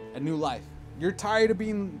 A new life. You're tired of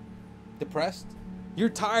being depressed? You're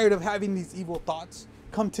tired of having these evil thoughts?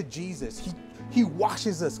 Come to Jesus. He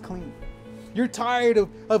washes us clean. You're tired of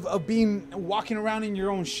walking around in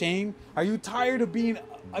your own shame? Are you tired of being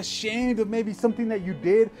ashamed of maybe something that you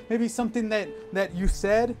did? Maybe something that you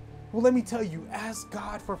said? Well, let me tell you, ask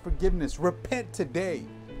God for forgiveness. Repent today.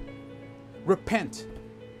 Repent.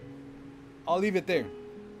 I'll leave it there.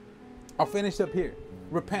 I'll finish up here.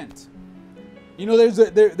 Repent. You know, there's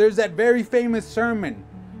that very famous sermon,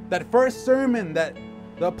 that first sermon that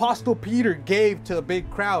the Apostle Peter gave to a big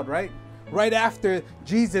crowd, right? Right after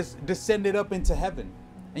Jesus descended up into heaven.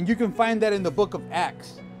 And you can find that in the book of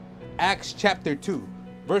Acts. Acts chapter 2,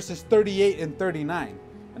 verses 38 and 39.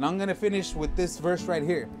 And I'm going to finish with this verse right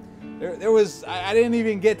here. I didn't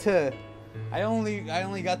even get to, I only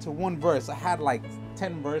got to one verse. I had like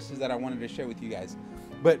 10 verses that I wanted to share with you guys.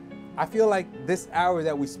 But I feel like this hour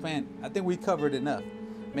that we spent, I think we covered enough.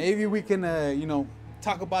 Maybe we can,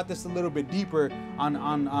 talk about this a little bit deeper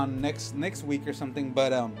on next week or something.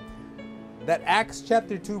 But that Acts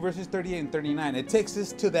chapter 2, verses 38 and 39, it takes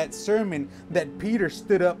us to that sermon that Peter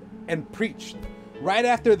stood up and preached. Right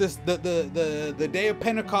after this, the day of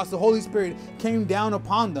Pentecost, the Holy Spirit came down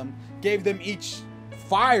upon them, gave them each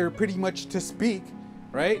fire pretty much to speak,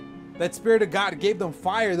 right? That Spirit of God gave them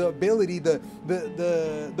fire, the ability,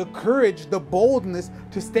 the courage, the boldness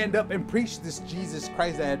to stand up and preach this Jesus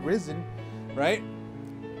Christ that had risen, right?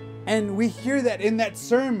 And we hear that in that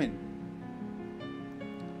sermon.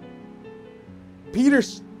 Peter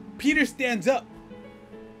stands up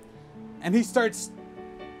And he starts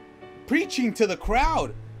preaching to the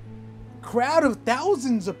crowd of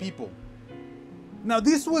thousands of people. Now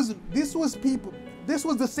this was people. This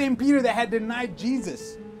was the same Peter that had denied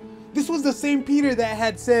Jesus. This was the same Peter that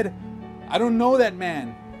had said, I don't know that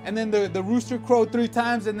man. And then the rooster crowed 3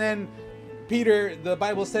 times, and then Peter, the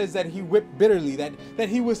Bible says that he wept bitterly, that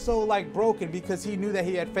he was so like broken because he knew that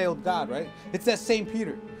he had failed God, right? It's that same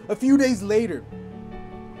Peter. A few days later,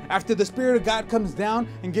 after the Spirit of God comes down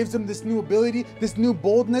and gives him this new ability, this new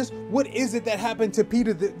boldness, what is it that happened to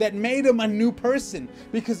Peter that made him a new person?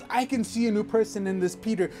 Because I can see a new person in this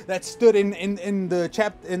Peter that stood in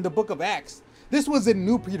the book of Acts. This was a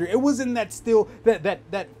new Peter. It wasn't that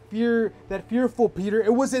fearful Peter.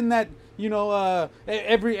 It wasn't that, you know,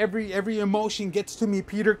 every emotion gets to me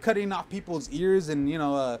Peter cutting off people's ears and, you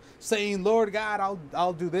know, saying, Lord God,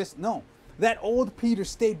 I'll do this. No, that old Peter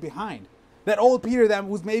stayed behind. That old Peter that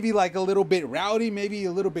was maybe like a little bit rowdy, maybe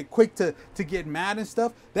a little bit quick to get mad and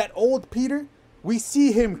stuff. That old Peter, we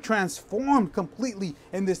see him transformed completely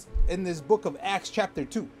in this book of Acts chapter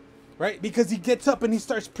 2. Right? Because he gets up and he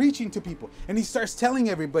starts preaching to people. And he starts telling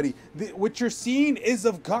everybody, what you're seeing is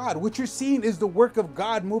of God. What you're seeing is the work of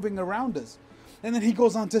God moving around us. And then he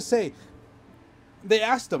goes on to say, they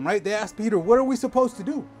asked him, right? They asked Peter, what are we supposed to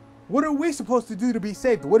do? What are we supposed to do to be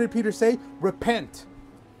saved? What did Peter say? Repent.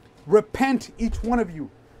 Repent, each one of you.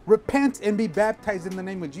 Repent and be baptized in the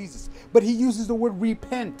name of Jesus. But he uses the word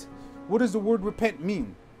repent. What does the word repent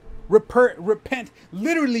mean? Repent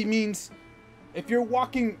literally means, if you're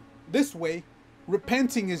walking this way,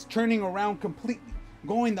 repenting is turning around completely,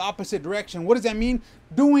 going the opposite direction. What does that mean?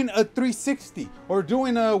 Doing a 360 or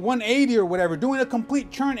doing a 180 or whatever, doing a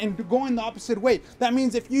complete turn and going the opposite way. That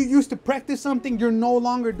means if you used to practice something, you're no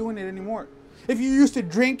longer doing it anymore. If you used to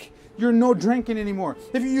drink, you're no drinking anymore.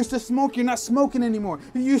 If you used to smoke, you're not smoking anymore.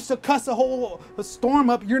 If you used to cuss a storm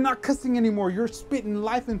up, you're not cussing anymore. You're spitting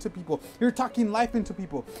life into people. You're talking life into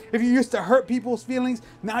people. If you used to hurt people's feelings,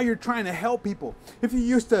 now you're trying to help people. If you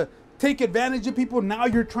used to take advantage of people, now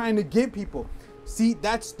you're trying to give people. See,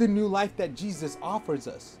 that's the new life that Jesus offers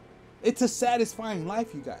us. It's a satisfying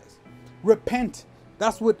life, you guys. Repent.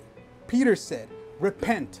 That's what Peter said.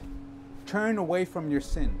 Repent. Turn away from your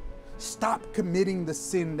sin. Stop committing the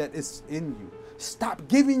sin that is in you. Stop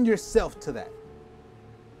giving yourself to that.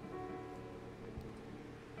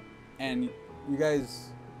 And you guys,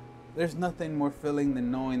 there's nothing more filling than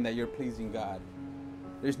knowing that you're pleasing God.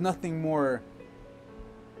 There's nothing more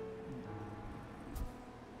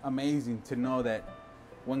amazing to know that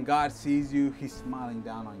when God sees you, he's smiling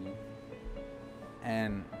down on you.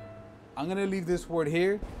 And I'm going to leave this word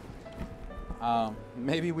here.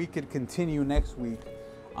 Maybe we could continue next week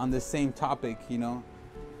on the same topic, you know.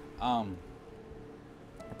 I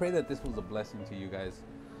pray that this was a blessing to you guys.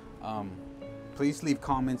 Please leave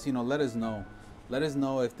comments, you know, let us know. Let us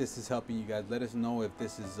know if this is helping you guys. Let us know if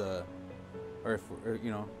this is or you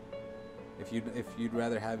know, if you'd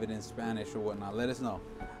rather have it in Spanish or whatnot. Let us know.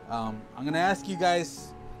 I'm gonna ask you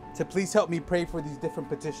guys to please help me pray for these different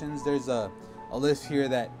petitions. There's a list here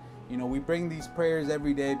that, you know, we bring these prayers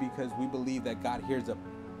every day because we believe that God hears a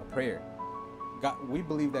prayer. We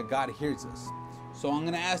believe that God hears us. So I'm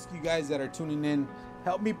going to ask you guys that are tuning in,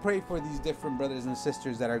 help me pray for these different brothers and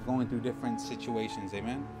sisters that are going through different situations.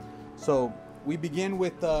 Amen. So we begin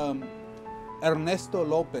with Ernesto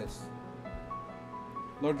Lopez.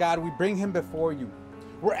 Lord God, we bring him before you.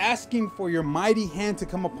 We're asking for your mighty hand to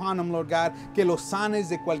come upon him, Lord God, que lo sanes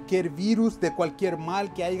de cualquier virus, de cualquier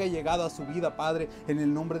mal que haya llegado a su vida, Padre. En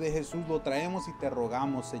el nombre de Jesús lo traemos y te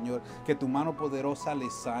rogamos, Señor, que tu mano poderosa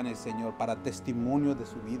le sane, Señor, para testimonio de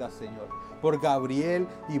su vida, Señor. Por Gabriel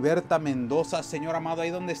y Berta Mendoza, Señor amado,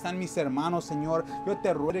 ahí donde están mis hermanos, Señor, yo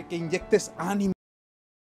te ruego que inyectes ánimo.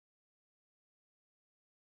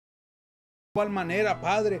 De igual manera,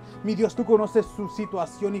 Padre, mi Dios, tú conoces su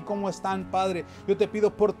situación y cómo están, Padre. Yo te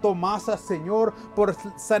pido por Tomasa, Señor, por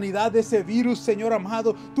sanidad de ese virus, Señor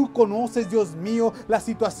amado. Tú conoces, Dios mío, la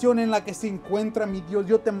situación en la que se encuentra, mi Dios.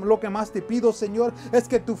 Lo que más te pido, Señor, es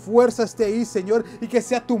que tu fuerza esté ahí, Señor, y que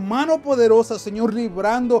sea tu mano poderosa, Señor,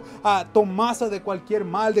 librando a Tomasa de cualquier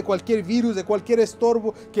mal, de cualquier virus, de cualquier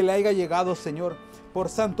estorbo que le haya llegado, Señor. Por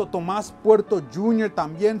Santo Tomás Puerto Jr.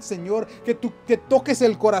 también, Señor, que toques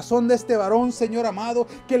el corazón de este varón, Señor amado,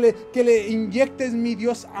 que le inyectes, mi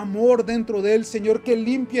Dios, amor dentro de él, Señor, que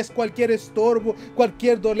limpies cualquier estorbo,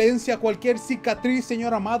 cualquier dolencia, cualquier cicatriz,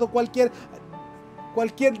 Señor amado, cualquier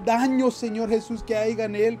daño, Señor Jesús, que haya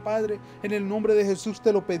en él, Padre. En el nombre de Jesús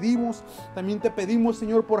te lo pedimos. También te pedimos,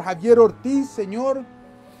 Señor, por Javier Ortiz, Señor.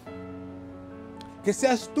 Que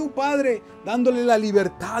seas tú, Padre, dándole la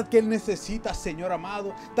libertad que él necesita, Señor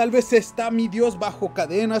amado. Tal vez está, mi Dios, bajo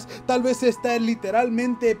cadenas. Tal vez está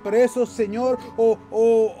literalmente preso, Señor,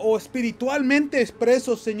 o espiritualmente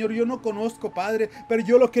preso, Señor. Yo no conozco, Padre, pero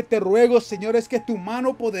yo lo que te ruego, Señor, es que tu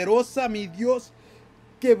mano poderosa, mi Dios,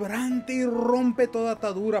 quebrante y rompe toda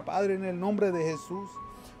atadura, Padre, en el nombre de Jesús.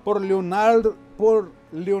 Por Leonardo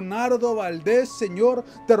Valdés, Señor,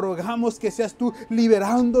 te rogamos que seas tú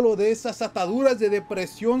liberándolo de esas ataduras de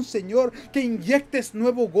depresión, Señor. Que inyectes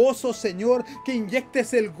nuevo gozo, Señor. Que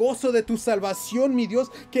inyectes el gozo de tu salvación, mi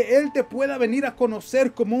Dios. Que Él te pueda venir a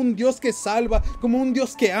conocer como un Dios que salva, como un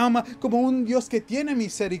Dios que ama, como un Dios que tiene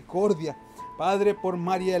misericordia. Padre, por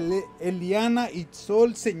María Eliana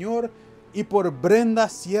Itzol, Señor, y por Brenda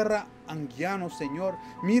Sierra Anguiano, Señor.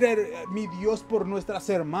 Mira, mi Dios, por nuestras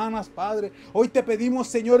hermanas, Padre. Hoy te pedimos,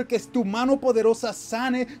 Señor, que tu mano poderosa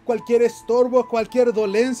sane cualquier estorbo, cualquier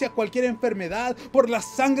dolencia, cualquier enfermedad. Por la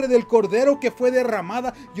sangre del Cordero que fue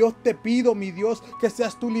derramada, yo te pido, mi Dios, que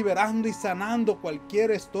seas tú liberando y sanando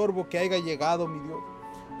cualquier estorbo que haya llegado, mi Dios.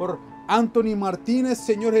 Por Anthony Martínez,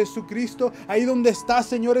 Señor Jesucristo, ahí donde está,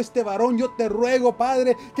 Señor, este varón, yo te ruego,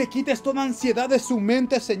 Padre, que quites toda ansiedad de su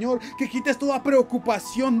mente, Señor, que quites toda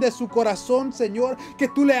preocupación de su corazón, Señor, que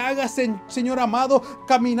tú le hagas, Señor amado,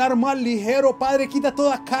 caminar más ligero, Padre. Quita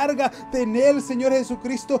toda carga de él, Señor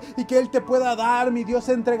Jesucristo, y que Él te pueda dar, mi Dios,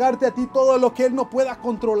 entregarte a ti todo lo que Él no pueda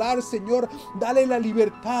controlar, Señor. Dale la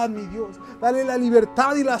libertad, mi Dios, dale la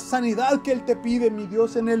libertad y la sanidad que Él te pide, mi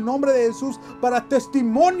Dios, en el nombre de Jesús, para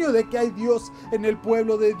testimonio de que hay Dios en el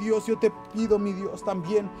pueblo de Dios. Yo te pido, mi Dios,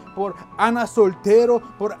 también por Ana Soltero,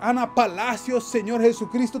 por Ana Palacios, Señor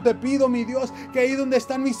Jesucristo. Te pido, mi Dios, que ahí donde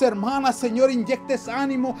están mis hermanas, Señor, inyectes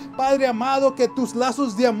ánimo, Padre amado, que tus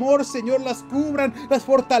lazos de amor, Señor, las cubran, las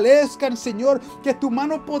fortalezcan, Señor, que tu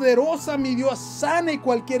mano poderosa, mi Dios, sane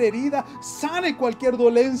cualquier herida, sane cualquier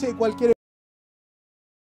dolencia y cualquier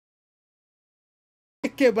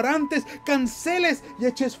quebrantes, canceles y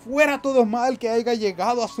eches fuera todo mal que haya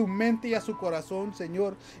llegado a su mente y a su corazón,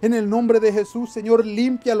 Señor. En el nombre de Jesús, Señor,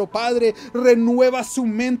 límpialo, Padre. Renueva su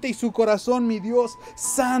mente y su corazón, mi Dios.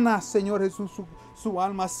 Sana, Señor Jesús, su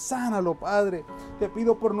alma, sánalo, Padre. Te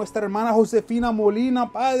pido por nuestra hermana Josefina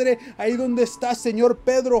Molina, Padre, ahí donde está, Señor,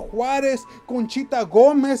 Pedro Juárez, Conchita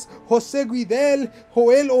Gómez, José Guidel,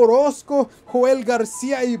 Joel Orozco, Joel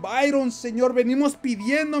García y Byron, Señor. Venimos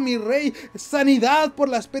pidiendo, mi Rey, sanidad por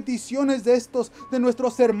las peticiones de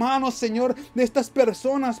nuestros hermanos, Señor, de estas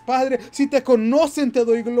personas, Padre. Si te conocen, te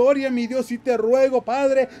doy gloria, mi Dios, y te ruego,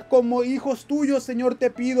 Padre, como hijos tuyos, Señor,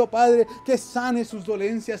 te pido, Padre, que sane sus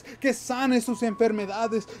dolencias, que sane sus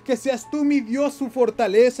enfermedades, que seas tú, mi Dios, su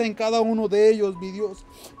fortaleza en cada uno de ellos, mi Dios.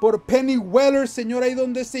 Por Penny Weller, Señor, ahí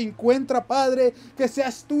donde se encuentra, Padre, que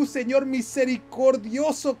seas tú, Señor,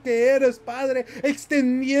 misericordioso que eres, Padre,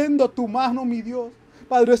 extendiendo tu mano, mi Dios.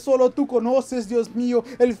 Padre, solo tú conoces, Dios mío,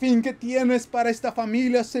 el fin que tienes para esta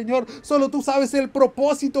familia, Señor. Solo tú sabes el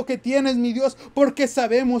propósito que tienes, mi Dios, porque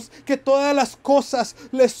sabemos que todas las cosas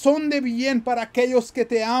les son de bien para aquellos que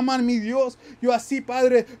te aman, mi Dios. Yo así,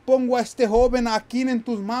 Padre, pongo a este joven aquí en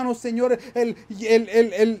tus manos, Señor,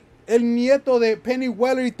 el nieto de Penny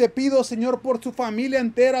Weller, y te pido, Señor, por su familia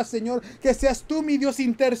entera, Señor, que seas tú, mi Dios,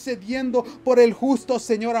 intercediendo por el justo,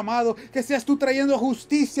 Señor amado, que seas tú trayendo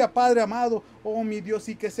justicia, Padre amado, oh mi Dios,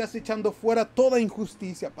 y que seas echando fuera toda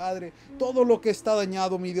injusticia, Padre, todo lo que está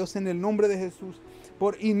dañado, mi Dios, en el nombre de Jesús.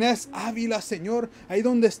 Por Inés Ávila, Señor, ahí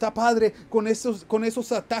donde está, Padre, con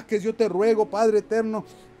esos ataques, yo te ruego, Padre eterno,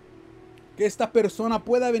 que esta persona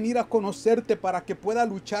pueda venir a conocerte para que pueda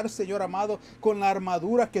luchar, Señor amado, con la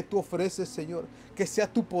armadura que tú ofreces, Señor. Que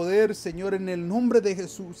sea tu poder, Señor, en el nombre de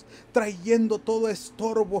Jesús, trayendo todo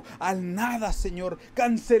estorbo al nada, Señor,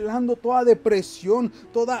 cancelando toda depresión,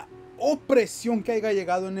 toda opresión que haya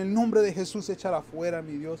llegado. En el nombre de Jesús, échala fuera,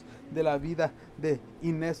 mi Dios, de la vida de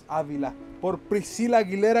Inés Ávila. Por Priscila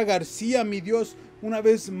Aguilera García, mi Dios, una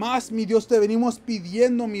vez más, mi Dios, te venimos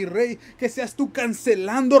pidiendo, mi Rey, que seas tú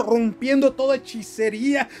cancelando, rompiendo toda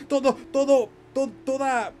hechicería,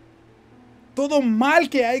 todo mal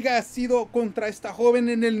que haya sido contra esta joven.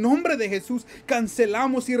 En el nombre de Jesús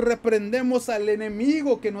cancelamos y reprendemos al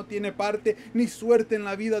enemigo que no tiene parte ni suerte en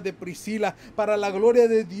la vida de Priscila. Para la gloria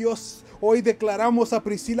de Dios, hoy declaramos a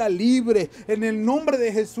Priscila libre. En el nombre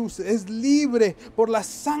de Jesús es libre por la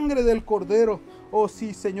sangre del Cordero. Oh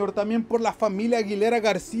sí, Señor, también por la familia Aguilera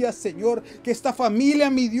García, Señor, que esta familia,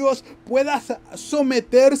 mi Dios, pueda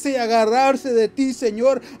someterse y agarrarse de ti,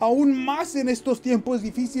 Señor, aún más en estos tiempos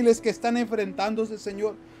difíciles que están enfrentándose,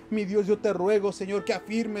 Señor. Mi Dios, yo te ruego, Señor, que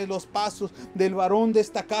afirmes los pasos del varón de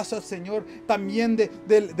esta casa, Señor, también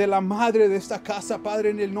de la madre de esta casa, Padre,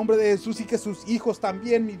 en el nombre de Jesús, y que sus hijos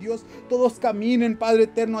también, mi Dios, todos caminen, Padre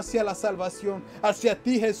eterno, hacia la salvación, hacia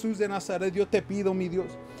ti, Jesús de Nazaret. Yo te pido, mi Dios,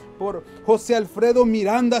 por José Alfredo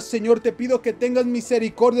Miranda, Señor, te pido que tengas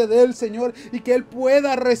misericordia de él, Señor, y que él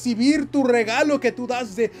pueda recibir tu regalo que tú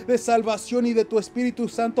das de salvación y de tu Espíritu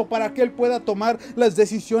Santo, para que él pueda tomar las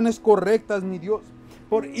decisiones correctas, mi Dios.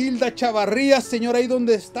 Por Hilda Chavarría, Señor, ahí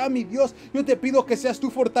donde está, mi Dios, yo te pido que seas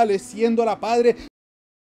tú fortaleciéndola, Padre.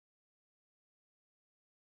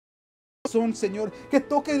 Señor, que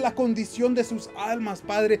toques la condición de sus almas,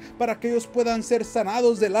 Padre, para que ellos puedan ser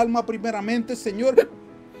sanados del alma primeramente, Señor,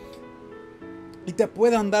 y te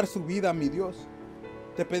puedan dar su vida, mi Dios.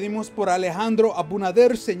 Te pedimos por Alejandro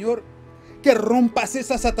Abunader, Señor, que rompas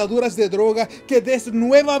esas ataduras de droga, que des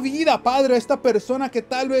nueva vida, Padre, a esta persona que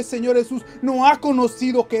tal vez, Señor Jesús, no ha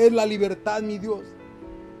conocido que es la libertad, mi Dios.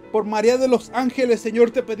 Por María de los Ángeles, Señor,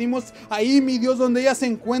 te pedimos ahí, mi Dios, donde ella se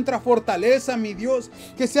encuentra, fortaleza, mi Dios.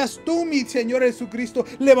 Que seas tú, mi Señor Jesucristo,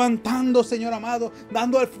 levantando, Señor amado,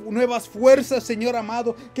 dando nuevas fuerzas, Señor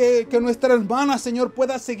amado. Que nuestra hermana, Señor,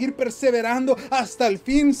 pueda seguir perseverando hasta el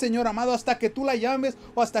fin, Señor amado, hasta que tú la llames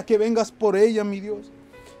o hasta que vengas por ella, mi Dios.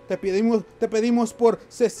 Te pedimos por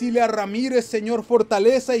Cecilia Ramírez, Señor,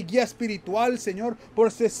 fortaleza y guía espiritual, Señor.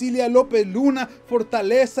 Por Cecilia López Luna,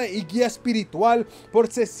 fortaleza y guía espiritual.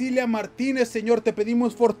 Por Cecilia Martínez, Señor, te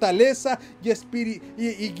pedimos fortaleza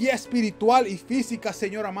y guía espiritual y física,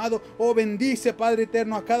 Señor amado. Oh, bendice, Padre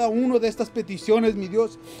eterno, a cada uno de estas peticiones, mi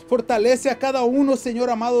Dios. Fortalece a cada uno, Señor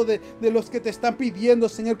amado, de los que te están pidiendo,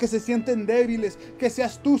 Señor, que se sienten débiles. Que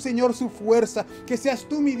seas tú, Señor, su fuerza. Que seas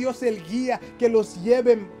tú, mi Dios, el guía, que los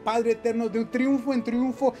lleven, Padre eterno, de triunfo en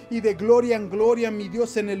triunfo y de gloria en gloria, mi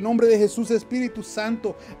Dios, en el nombre de Jesús. Espíritu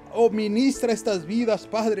Santo, oh, ministra estas vidas,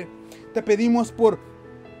 Padre. Te pedimos por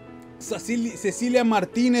Cecilia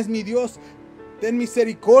Martínez, mi Dios. Ten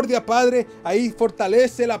misericordia, Padre. Ahí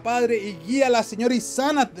fortalécela, Padre, y guíala, Señor, y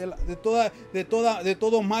sana de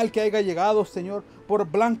todo mal que haya llegado, Señor. Por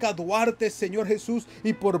Blanca Duarte, Señor Jesús,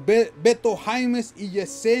 y por Beto Jaimes y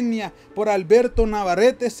Yesenia, por Alberto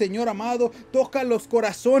Navarrete, Señor amado. Toca los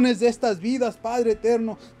corazones de estas vidas, Padre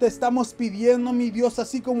eterno. Te estamos pidiendo, mi Dios,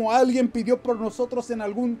 así como alguien pidió por nosotros en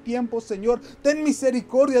algún tiempo, Señor. Ten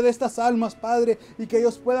misericordia de estas almas, Padre, y que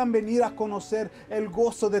ellos puedan venir a conocer el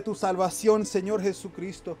gozo de tu salvación, Señor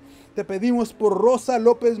Jesucristo. Te pedimos por Rosa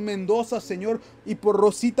López Mendoza, Señor, y por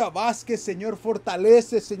Rosita Vázquez, Señor.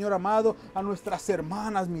 Fortalece, Señor amado, a nuestras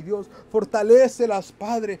hermanas, mi Dios. Fortalécelas,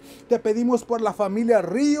 Padre. Te pedimos por la familia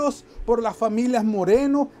Ríos, por la familia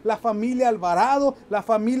Moreno, la familia Alvarado, la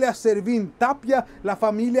familia Servín Tapia, la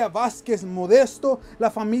familia Vázquez Modesto, la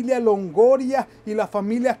familia Longoria y la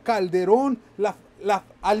familia Calderón, la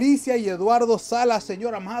Alicia y Eduardo Salas,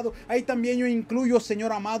 Señor amado. Ahí también yo incluyo,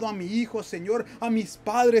 Señor amado, a mi hijo, Señor, a mis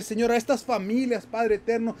padres, Señor, a estas familias, Padre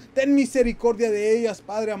eterno. Ten misericordia de ellas,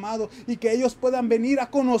 Padre amado, y que ellos puedan venir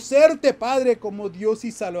a conocerte, Padre, como Dios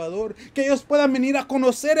y Salvador. Que ellos puedan venir a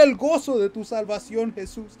conocer el gozo de tu salvación,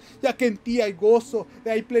 Jesús, ya que en ti hay gozo,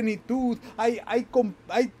 hay plenitud, hay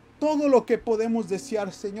todo lo que podemos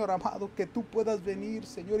desear, Señor amado. Que tú puedas venir,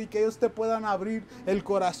 Señor, y que ellos te puedan abrir el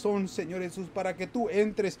corazón, Señor Jesús, para que tú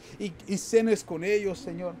entres y cenes con ellos,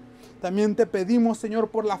 Señor. También te pedimos,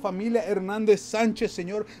 Señor, por la familia Hernández Sánchez,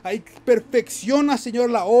 Señor. Ahí perfecciona,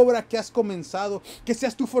 Señor, la obra que has comenzado. Que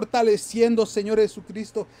seas tú fortaleciendo, Señor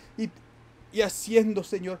Jesucristo, y haciendo,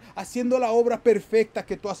 Señor, haciendo la obra perfecta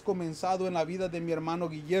que tú has comenzado en la vida de mi hermano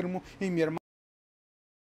Guillermo y mi hermano,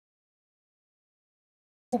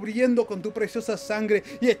 cubriendo con tu preciosa sangre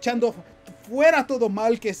y echando fuera todo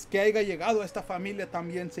mal que haya llegado a esta familia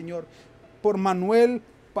también, Señor. Por Manuel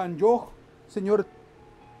Panjoj, Señor,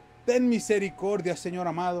 ten misericordia, Señor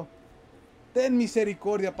amado. Ten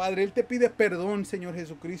misericordia, Padre. Él te pide perdón, Señor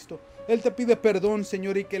Jesucristo. Él te pide perdón,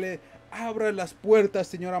 Señor, y que le abra las puertas,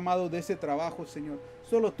 Señor amado, de ese trabajo, Señor.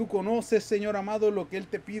 Solo tú conoces, Señor amado, lo que Él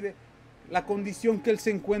te pide, la condición que Él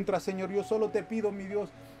se encuentra, Señor. Yo solo te pido, mi Dios,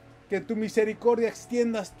 que tu misericordia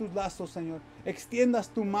extiendas tus lazos, Señor. Extiendas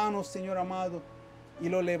tu mano, Señor amado, y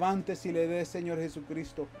lo levantes y le des, Señor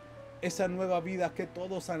Jesucristo, esa nueva vida que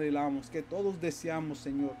todos anhelamos, que todos deseamos,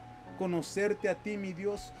 Señor. Conocerte a ti, mi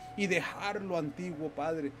Dios, y dejar lo antiguo,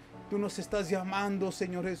 Padre. Tú nos estás llamando,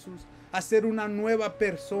 Señor Jesús, a ser una nueva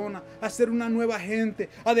persona, a ser una nueva gente,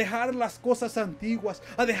 a dejar las cosas antiguas,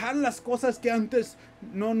 a dejar las cosas que antes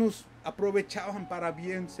no nos aprovechaban para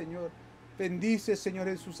bien, Señor. Bendice, Señor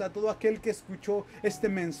Jesús, a todo aquel que escuchó este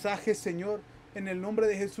mensaje, Señor. En el nombre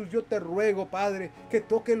de Jesús yo te ruego, Padre, que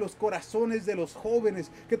toque los corazones de los jóvenes,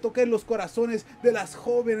 que toque los corazones de las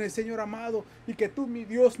jóvenes, Señor amado, y que tú, mi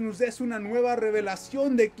Dios, nos des una nueva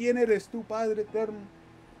revelación de quién eres tú, Padre eterno.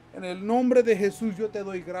 En el nombre de Jesús yo te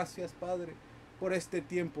doy gracias, Padre, por este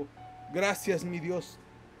tiempo. Gracias, mi Dios.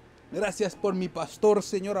 Gracias por mi pastor,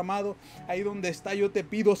 Señor amado. Ahí donde está yo te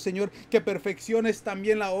pido, Señor, que perfecciones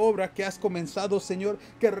también la obra que has comenzado, Señor.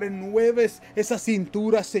 Que renueves esa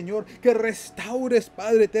cintura, Señor. Que restaures,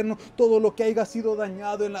 Padre eterno, todo lo que haya sido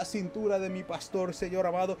dañado en la cintura de mi pastor, Señor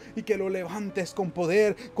amado. Y que lo levantes con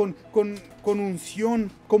poder, con unción,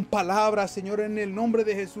 con palabras, Señor, en el nombre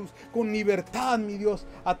de Jesús. Con libertad, mi Dios.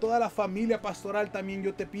 A toda la familia pastoral también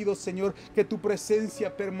yo te pido, Señor, que tu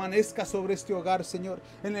presencia permanezca sobre este hogar, Señor.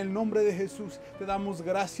 En el nombre de Jesús te damos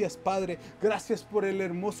gracias, Padre. Gracias por el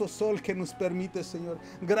hermoso sol que nos permite, Señor.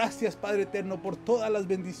 Gracias, Padre eterno, por todas las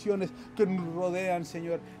bendiciones que nos rodean,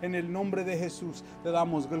 Señor. En el nombre de Jesús te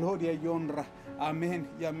damos gloria y honra. Amén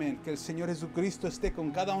y amén. Que el Señor Jesucristo esté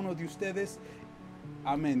con cada uno de ustedes.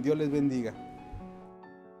 Amén. Dios les bendiga.